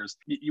Ghostbusters.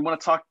 You want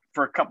to talk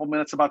for a couple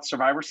minutes about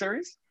Survivor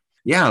Series?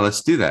 Yeah,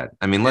 let's do that.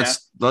 I mean,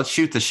 let's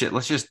shoot the shit.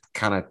 Let's just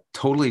kind of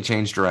totally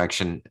change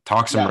direction,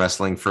 talk some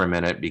wrestling for a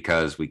minute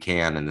because we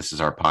can, and this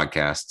is our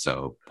podcast.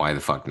 So why the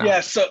fuck not?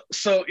 Yeah. So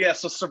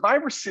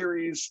Survivor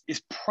Series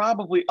is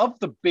probably of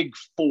the big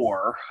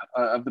four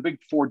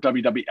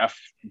WWF,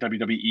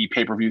 WWE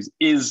pay-per-views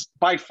is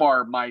by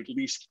far my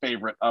least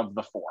favorite of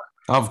the four.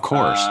 Of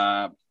course.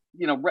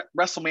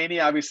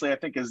 WrestleMania obviously I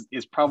think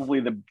is probably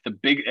the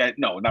big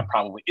not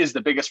probably is the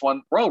biggest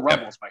one. Royal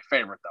Rumble is my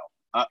favorite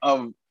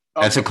though.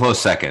 That's a close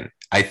second.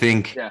 I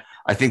think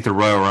the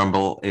Royal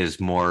Rumble is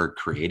more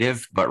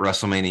creative, but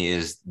WrestleMania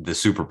is the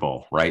Super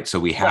Bowl, right? So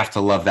we have to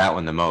love that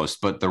one the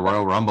most. But the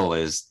Royal Rumble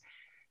is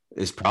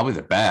probably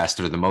the best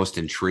or the most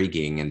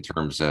intriguing in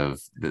terms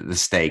of the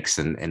stakes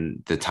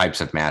and the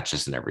types of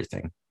matches and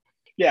everything.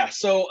 Yeah.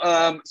 So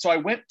I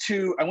went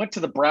to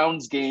the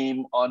Browns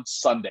game on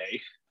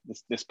Sunday,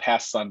 this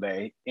past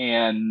Sunday,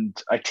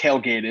 and I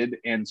tailgated,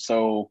 and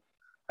so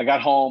I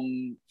got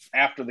home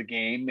after the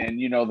game, and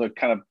the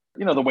kind of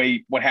the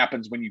way what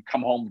happens when you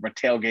come home from a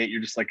tailgate, you're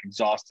just like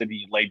exhausted and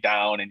you lay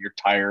down and you're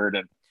tired.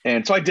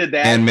 And so I did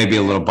that. And maybe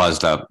a little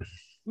buzzed up.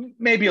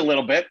 Maybe a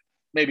little bit.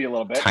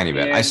 Tiny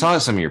bit. I saw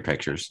some of your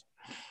pictures.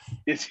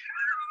 It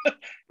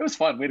was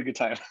fun. We had a good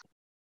time.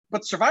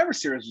 but Survivor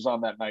Series was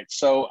on that night,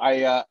 so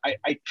I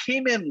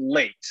came in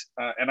late,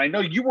 and I know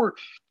you were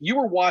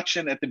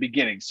watching at the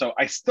beginning, so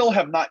I still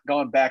have not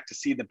gone back to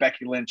see the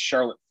Becky Lynch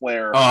Charlotte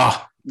Flair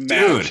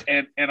match,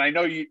 dude. and I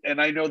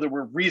know there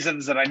were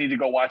reasons that I need to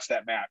go watch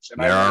that match.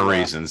 And there are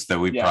reasons that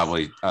we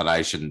probably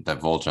I shouldn't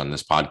divulge on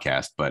this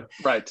podcast, but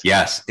right,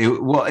 yes, it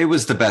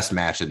was the best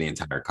match of the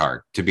entire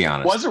card, to be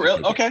honest. Was it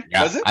really? Okay,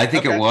 yeah, was it? I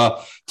think it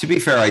was. To be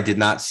fair, I did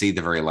not see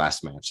the very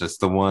last match. That's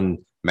the one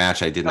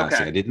match I did not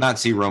see. I did not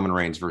see Roman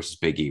Reigns versus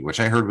Big E, which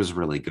I heard was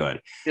really good.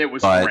 It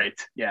was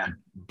great. Yeah.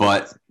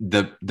 But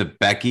the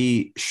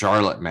Becky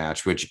Charlotte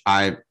match, which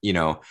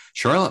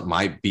Charlotte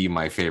might be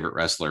my favorite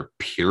wrestler,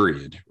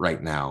 period,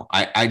 right now.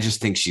 I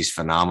just think she's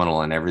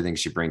phenomenal, and everything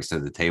she brings to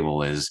the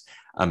table is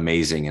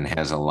amazing and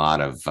has a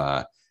lot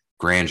of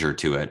grandeur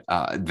to it.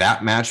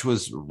 That match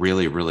was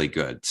really, really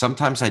good.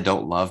 Sometimes I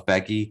don't love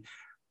Becky,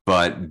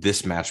 but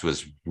this match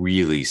was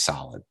really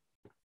solid.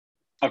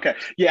 Okay.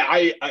 Yeah.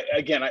 I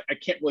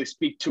can't really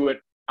speak to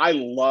it. I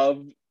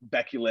love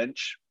Becky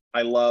Lynch.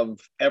 I love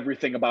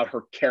everything about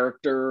her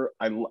character.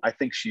 I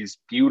think she's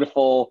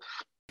beautiful.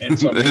 And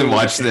so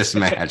watch this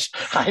match.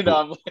 I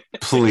know.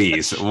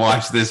 Please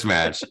watch this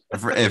match.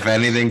 If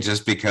anything,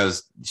 just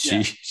because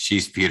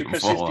she's beautiful.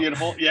 Because she's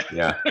beautiful. Yeah.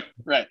 Yeah.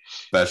 Right.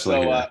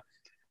 Especially here.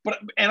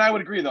 And I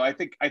would agree though. I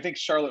think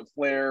Charlotte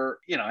Flair,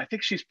 I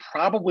think she's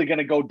probably going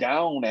to go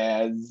down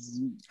as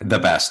the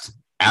best.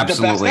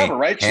 Absolutely. The best ever,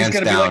 right? She's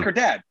going to be like her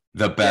dad.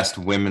 The best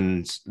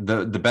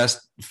the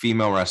best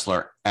female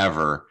wrestler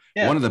ever.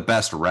 Yeah. One of the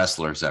best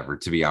wrestlers ever,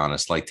 to be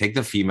honest. Like, take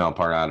the female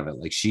part out of it.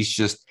 Like,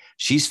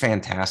 she's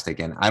fantastic.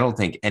 And I don't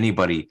think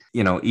anybody,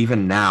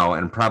 even now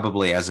and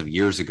probably as of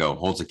years ago,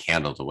 holds a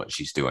candle to what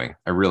she's doing.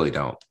 I really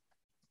don't.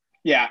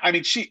 Yeah. I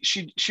mean, she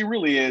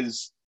really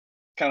is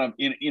kind of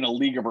in a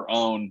league of her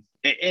own.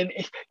 And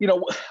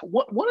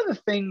one of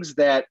the things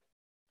that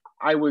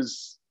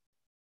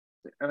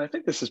and I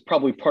think this is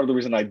probably part of the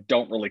reason I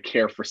don't really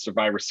care for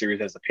Survivor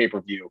Series as a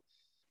pay-per-view,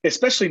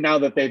 especially now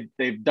that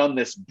they've done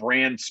this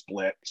brand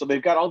split. So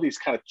they've got all these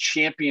kind of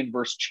champion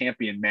versus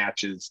champion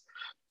matches,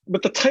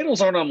 but the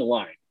titles aren't on the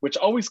line, which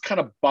always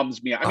kind of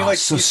bums me out. I mean,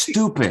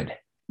 stupid.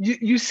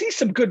 You see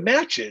some good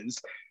matches,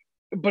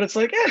 but it's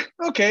like,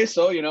 okay,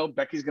 so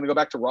Becky's going to go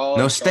back to Raw.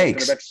 No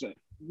stakes.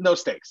 No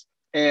stakes.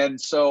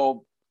 And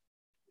so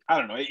I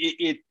don't know.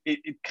 It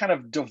kind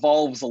of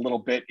devolves a little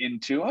bit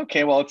into,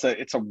 okay, well,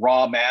 it's a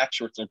Raw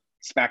match or it's a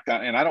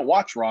SmackDown, and I don't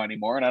watch Raw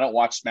anymore and I don't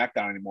watch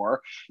SmackDown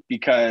anymore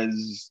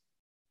because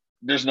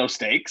there's no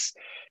stakes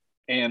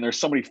and there's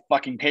so many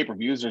fucking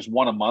pay-per-views. There's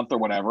one a month or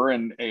whatever,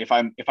 and if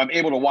I'm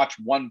able to watch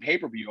one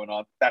pay-per-view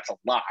and that's a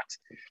lot.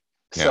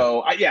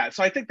 Yeah.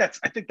 So I think that's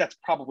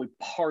probably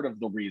part of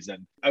the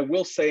reason. I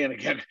will say, and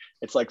again,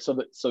 it's like so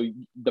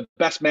the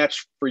best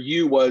match for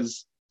you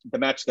was the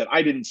match that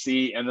I didn't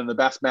see, and then the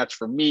best match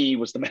for me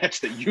was the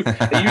match that you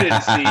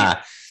didn't see.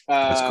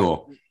 That's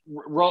cool.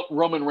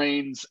 Roman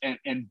Reigns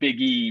and Big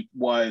E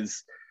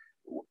was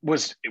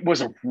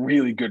a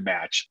really good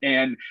match,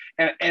 and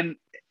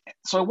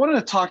so I wanted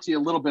to talk to you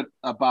a little bit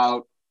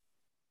about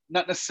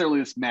not necessarily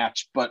this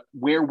match, but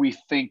where we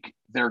think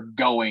they're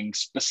going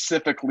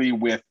specifically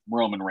with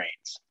Roman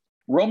Reigns.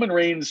 Roman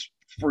Reigns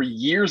for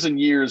years and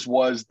years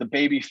was the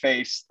baby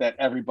face that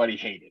everybody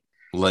hated.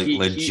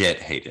 Legit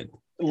hated,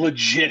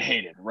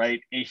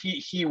 right? And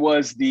he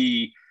was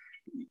the,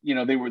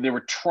 they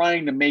were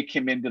trying to make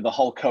him into the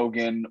Hulk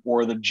Hogan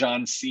or the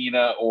John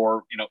Cena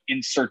or,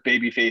 insert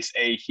babyface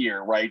A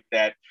here, right?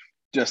 That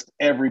just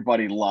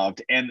everybody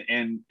loved. And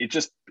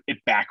it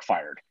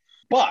backfired.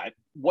 But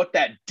what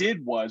that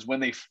did was when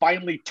they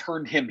finally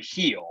turned him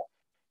heel,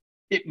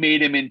 it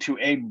made him into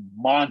a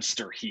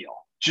monster heel,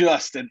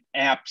 just an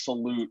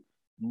absolute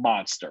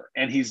monster.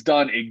 And he's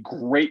done a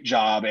great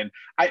job. And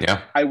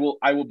I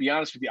will be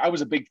honest with you. I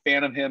was a big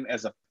fan of him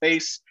as a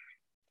face.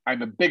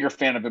 I'm a bigger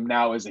fan of him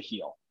now as a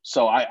heel.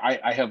 So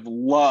I have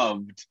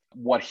loved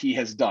what he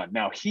has done.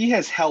 Now he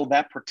has held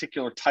that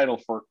particular title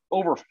for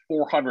over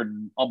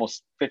 400,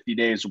 almost 50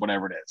 days or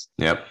whatever it is.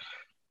 Yep.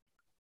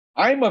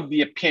 I'm of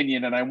the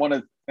opinion, and I want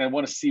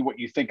to see what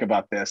you think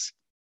about this.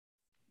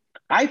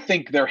 I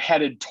think they're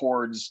headed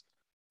towards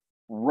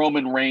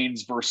Roman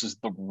Reigns versus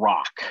The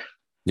Rock.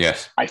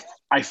 Yes.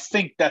 I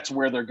think that's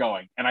where they're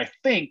going. And I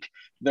think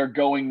they're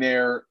going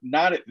there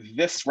not at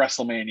this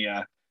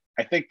WrestleMania.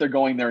 I think they're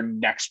going there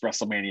next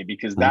WrestleMania,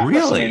 because that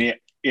WrestleMania,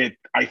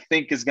 I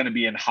think, is going to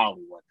be in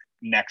Hollywood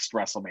next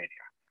WrestleMania.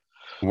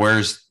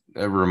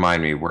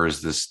 Remind me, where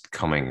is this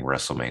coming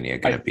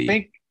WrestleMania going to be? I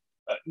think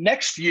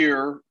next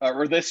year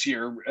or this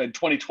year,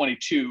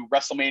 2022,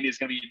 WrestleMania is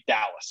going to be in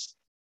Dallas.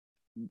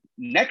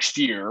 Next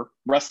year,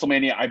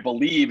 WrestleMania, I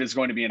believe, is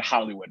going to be in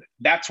Hollywood.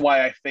 That's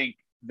why I think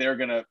they're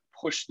going to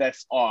push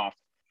this off,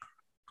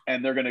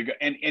 and they're going to go.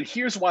 And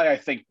here's why I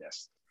think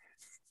this.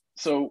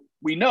 So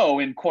we know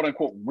in quote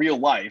unquote real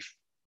life,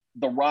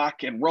 The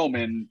Rock and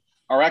Roman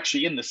are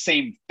actually in the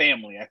same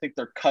family. I think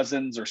they're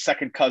cousins or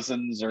second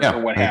cousins or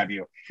what have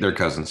you. They're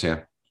cousins.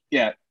 Yeah.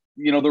 Yeah.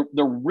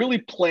 they're really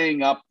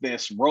playing up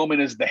this Roman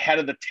is the head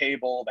of the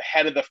table, the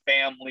head of the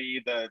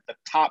family, the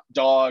top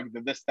dog,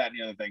 the this, that, and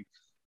the other thing.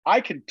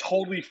 I can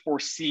totally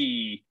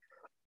foresee,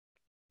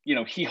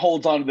 he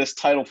holds on to this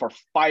title for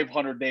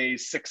 500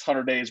 days,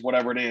 600 days,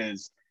 whatever it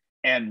is.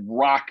 And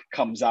Rock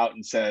comes out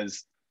and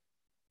says,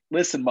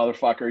 listen,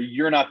 motherfucker,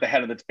 you're not the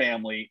head of the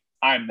family.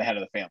 I'm the head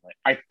of the family.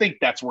 I think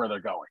that's where they're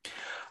going.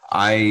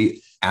 I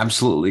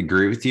absolutely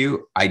agree with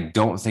you. I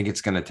don't think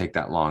it's going to take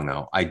that long,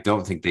 though. I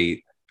don't think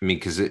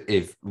because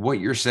if what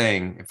you're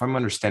saying, if I'm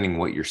understanding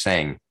what you're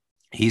saying,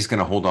 he's going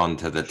to hold on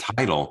to the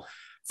title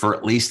for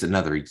at least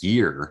another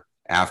year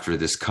after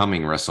this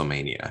coming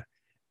WrestleMania.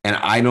 And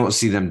I don't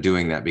see them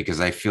doing that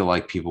because I feel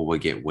like people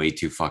would get way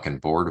too fucking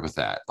bored with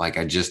that. Like,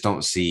 I just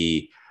don't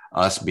see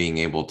us being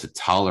able to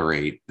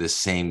tolerate the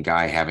same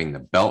guy having the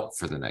belt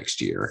for the next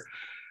year.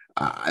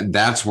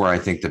 That's where I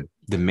think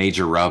the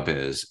major rub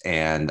is.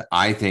 And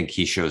I think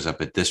he shows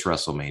up at this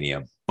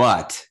WrestleMania,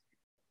 but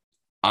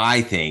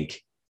I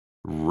think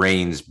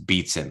Reigns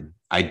beats him.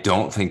 I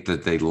don't think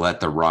that they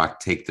let The Rock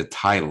take the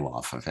title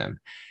off of him,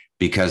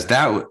 because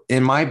that,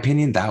 in my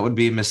opinion, that would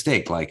be a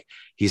mistake. Like,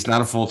 he's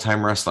not a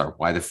full-time wrestler.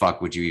 Why the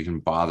fuck would you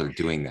even bother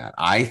doing that?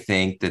 I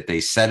think that they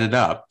set it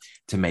up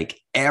to make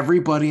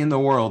everybody in the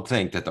world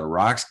think that The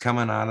Rock's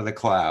coming out of the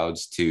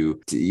clouds to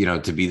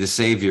be the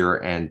savior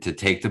and to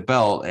take the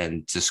belt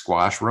and to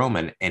squash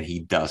Roman, and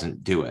he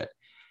doesn't do it.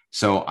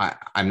 So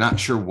I'm not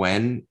sure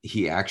when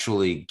he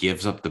actually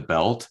gives up the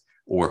belt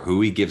or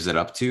who he gives it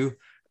up to,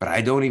 but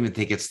I don't even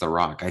think it's The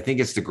Rock. I think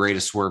it's the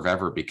greatest swerve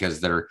ever, because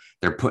they're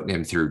putting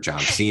him through John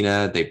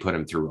Cena. They put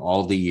him through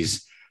all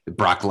these,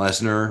 Brock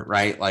Lesnar,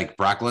 right? Like,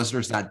 Brock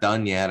Lesnar's not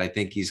done yet. I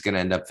think he's going to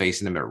end up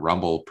facing him at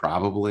Rumble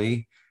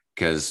probably,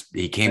 because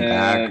he came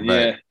back,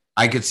 but yeah.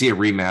 I could see a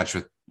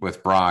rematch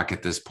with Brock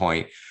at this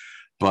point.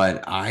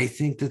 But I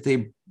think that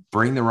they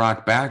bring The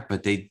Rock back,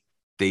 but they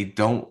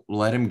don't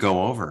let him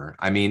go over.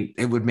 I mean,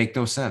 it would make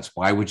no sense.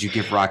 Why would you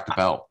give Rock the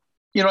belt?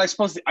 I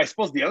suppose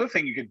the other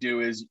thing you could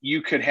do is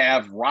you could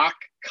have Rock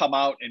come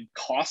out and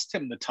cost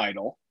him the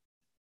title.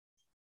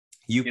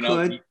 You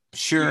could,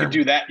 sure. You could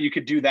do that. You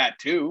could do that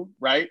too,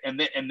 right? And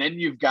then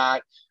you've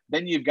got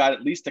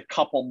at least a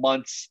couple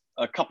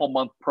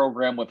month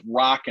program with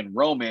Rock and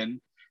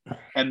Roman,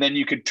 and then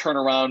you could turn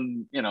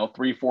around,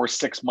 3, 4,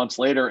 6 months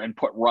later and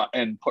put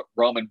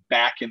Roman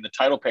back in the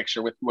title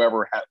picture with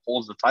whoever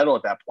holds the title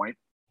at that point.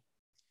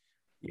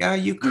 Yeah,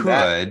 you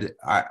could.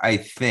 I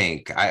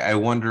think. I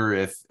wonder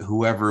if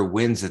whoever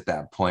wins at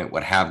that point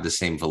would have the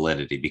same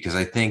validity, because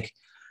I think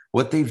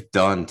what they've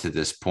done to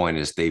this point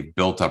is they've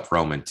built up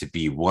Roman to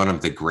be one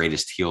of the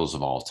greatest heels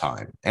of all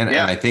time. And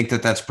I think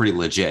that that's pretty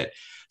legit.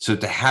 So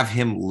to have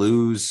him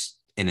lose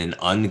in an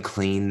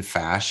unclean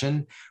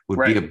fashion would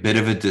be a bit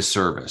of a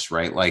disservice,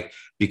 right? Like,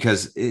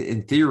 because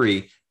in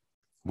theory,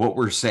 what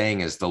we're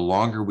saying is the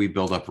longer we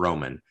build up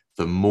Roman,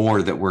 the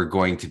more that we're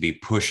going to be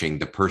pushing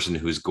the person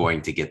who's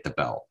going to get the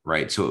belt,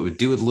 right? So it would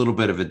do a little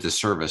bit of a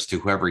disservice to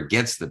whoever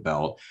gets the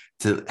belt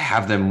to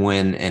have them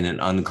win in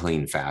an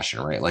unclean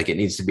fashion, right? Like, it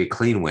needs to be a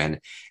clean win.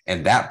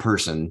 And that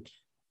person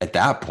at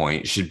that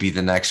point should be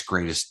the next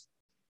greatest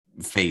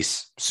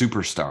face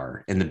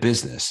superstar in the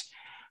business,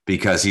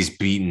 because he's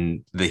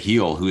beaten the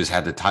heel who has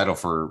had the title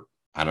for,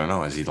 I don't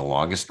know, is he the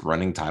longest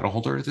running title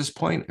holder at this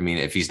point? I mean,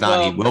 if he's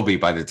not, he will be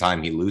by the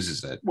time he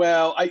loses it.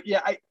 Well,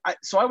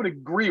 so I would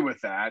agree with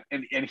that.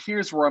 And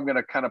here's where I'm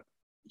going to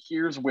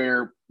here's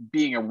where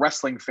being a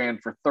wrestling fan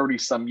for 30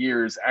 some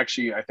years,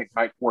 actually, I think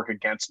might work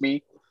against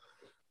me.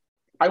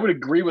 I would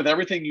agree with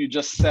everything you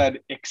just said,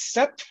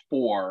 except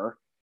for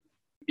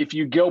if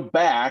you go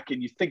back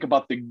and you think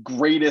about the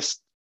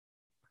greatest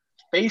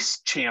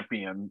face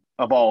champion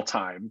of all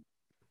time,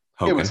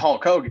 Hogan. It was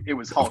Hulk Hogan. It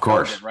was Hulk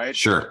Hogan, right?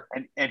 Sure.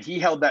 And he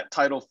held that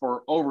title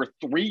for over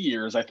 3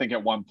 years, I think,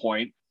 at one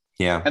point.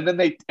 Yeah. And then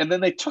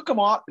they took him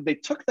off. They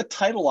took the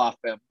title off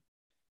him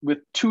with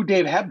 2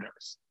 Dave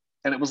Hebners,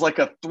 and it was like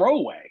a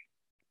throwaway.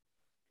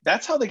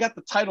 That's how they got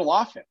the title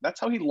off him. That's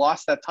how he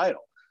lost that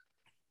title.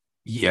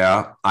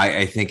 Yeah,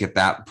 I think at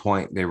that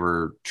point they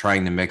were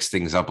trying to mix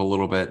things up a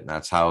little bit. And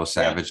that's how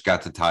Savage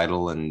got the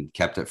title and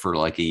kept it for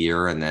like a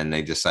year, and then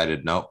they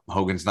decided, nope,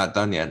 Hogan's not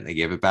done yet, and they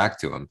gave it back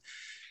to him.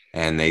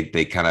 And they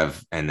kind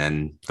of, and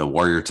then the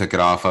Warrior took it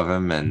off of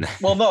him. And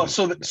well, no,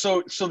 so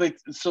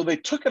they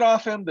took it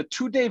off him. The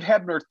 2 Dave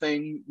Hebner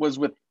thing was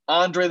with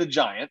Andre the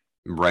Giant,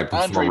 right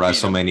before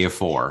WrestleMania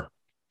 4.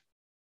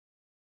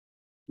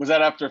 Was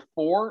that after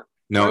 4?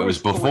 No, it was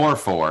before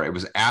 4. It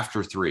was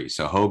after 3.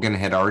 So Hogan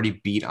had already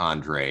beat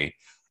Andre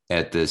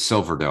at the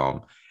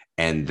Silverdome,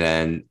 and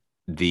then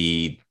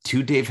the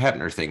 2 Dave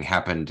Hebner thing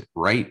happened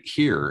right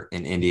here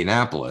in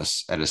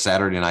Indianapolis at a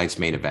Saturday night's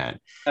main event.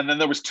 And then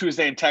there was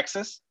Tuesday in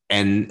Texas.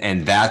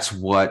 And that's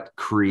what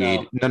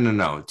created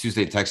no.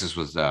 Tuesday, Texas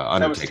was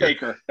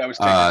Undertaker. That was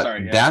Taker.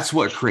 Sorry. Yeah. That's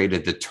what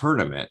created the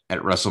tournament at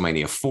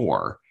WrestleMania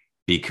 4,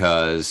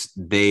 because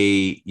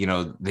they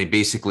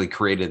basically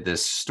created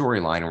this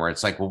storyline where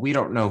it's like, well, we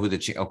don't know who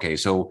okay,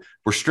 so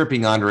we're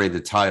stripping Andre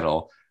the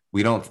title.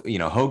 We don't,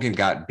 Hogan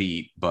got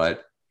beat,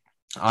 but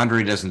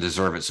Andre doesn't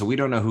deserve it. So we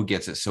don't know who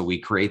gets it. So we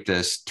create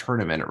this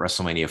tournament at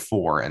WrestleMania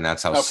 4, and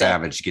that's how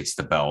Savage gets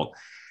the belt.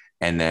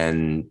 And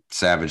then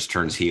Savage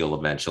turns heel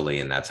eventually,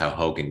 and that's how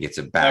Hogan gets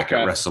it back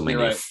at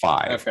WrestleMania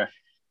 5. Okay.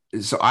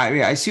 So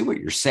I see what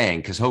you're saying,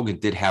 because Hogan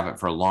did have it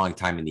for a long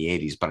time in the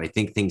 80s, but I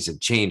think things have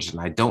changed,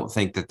 and I don't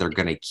think that they're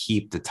going to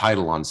keep the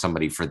title on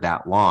somebody for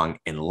that long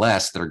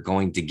unless they're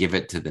going to give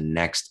it to the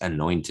next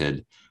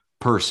anointed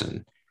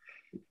person.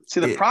 See,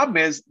 the problem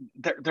is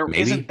there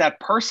isn't that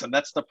person.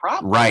 That's the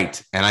problem.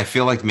 Right. And I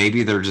feel like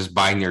maybe they're just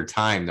buying their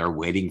time. They're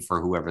waiting for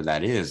whoever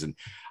that is. And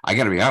I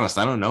got to be honest,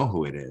 I don't know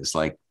who it is.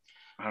 Like,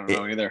 I don't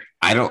know either.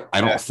 I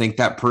don't think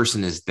that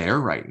person is there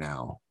right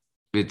now.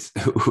 It's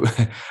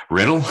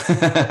Riddle.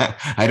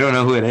 I don't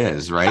know who it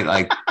is, right?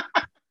 Like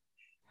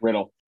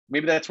Riddle.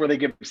 Maybe that's where they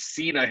give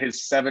Cena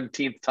his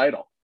 17th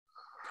title.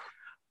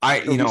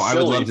 I would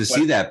love to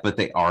see that, but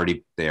they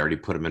already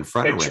put him in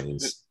front of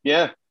Reigns.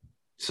 Yeah.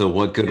 So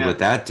what good would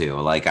that do?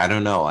 Like, I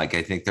don't know. Like,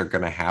 I think they're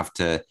going to have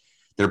to.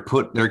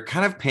 They're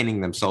kind of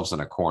painting themselves in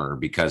a corner,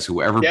 because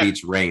whoever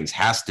beats Reigns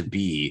has to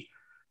be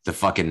the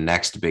fucking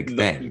next big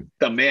thing.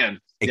 The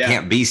man. It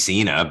can't be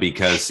Cena,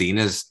 because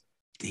Cena's.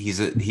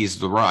 He's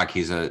The Rock.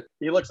 He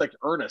looks like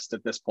Ernest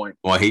at this point.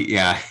 Well, he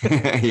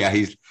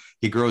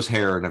grows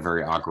hair in a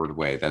very awkward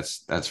way.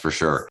 That's for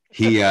sure.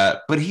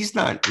 But he's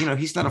not,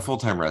 he's not a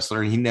full-time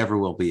wrestler, and he never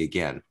will be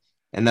again.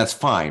 And that's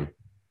fine.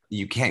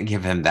 You can't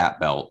give him that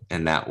belt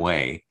in that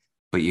way,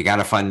 but you got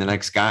to find the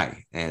next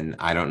guy. And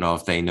I don't know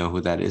if they know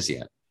who that is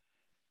yet.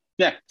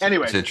 Yeah.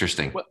 Anyway, it's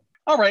interesting. Well,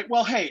 all right.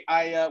 Well, hey,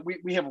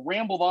 we have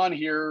rambled on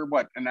here,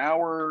 what, an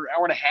hour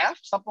and a half,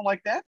 something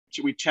like that.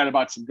 We chatted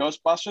about some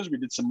Ghostbusters. We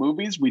did some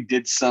movies. We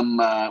did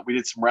some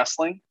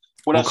wrestling.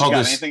 What else?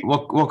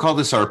 We'll call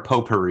this our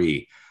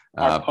potpourri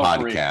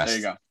podcast. There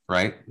you go.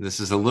 Right. This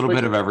is a little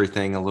bit of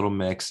everything, a little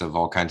mix of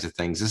all kinds of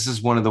things. This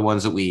is one of the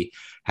ones that we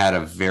had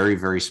a very,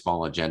 very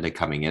small agenda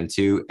coming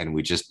into, and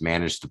we just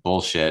managed to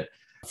bullshit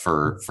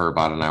for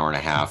about an hour and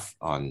a half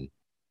on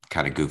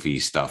kind of goofy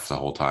stuff the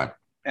whole time.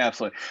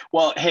 Absolutely.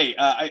 Well, hey,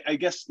 I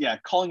guess,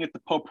 calling it the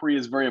potpourri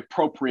is very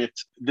appropriate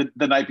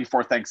the night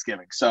before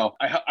Thanksgiving. So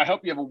I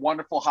hope you have a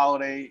wonderful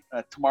holiday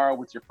tomorrow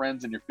with your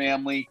friends and your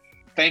family.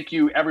 Thank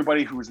you,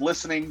 everybody who is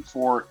listening,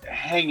 for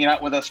hanging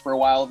out with us for a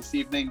while this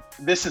evening.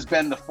 This has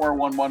been the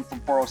 411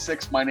 from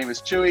 406. My name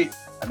is Chewie.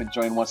 I've been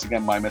joined once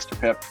again by Mr.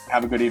 Pip.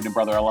 Have a good evening,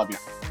 brother. I love you.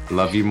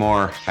 Love you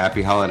more.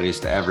 Happy holidays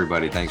to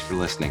everybody. Thanks for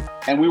listening.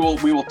 And we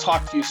will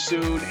talk to you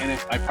soon. And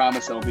I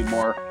promise it'll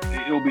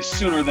be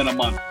sooner than a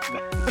month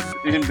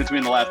in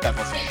between the last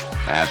episodes.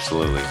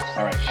 Absolutely.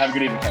 All right. Have a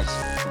good evening, folks.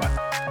 Bye.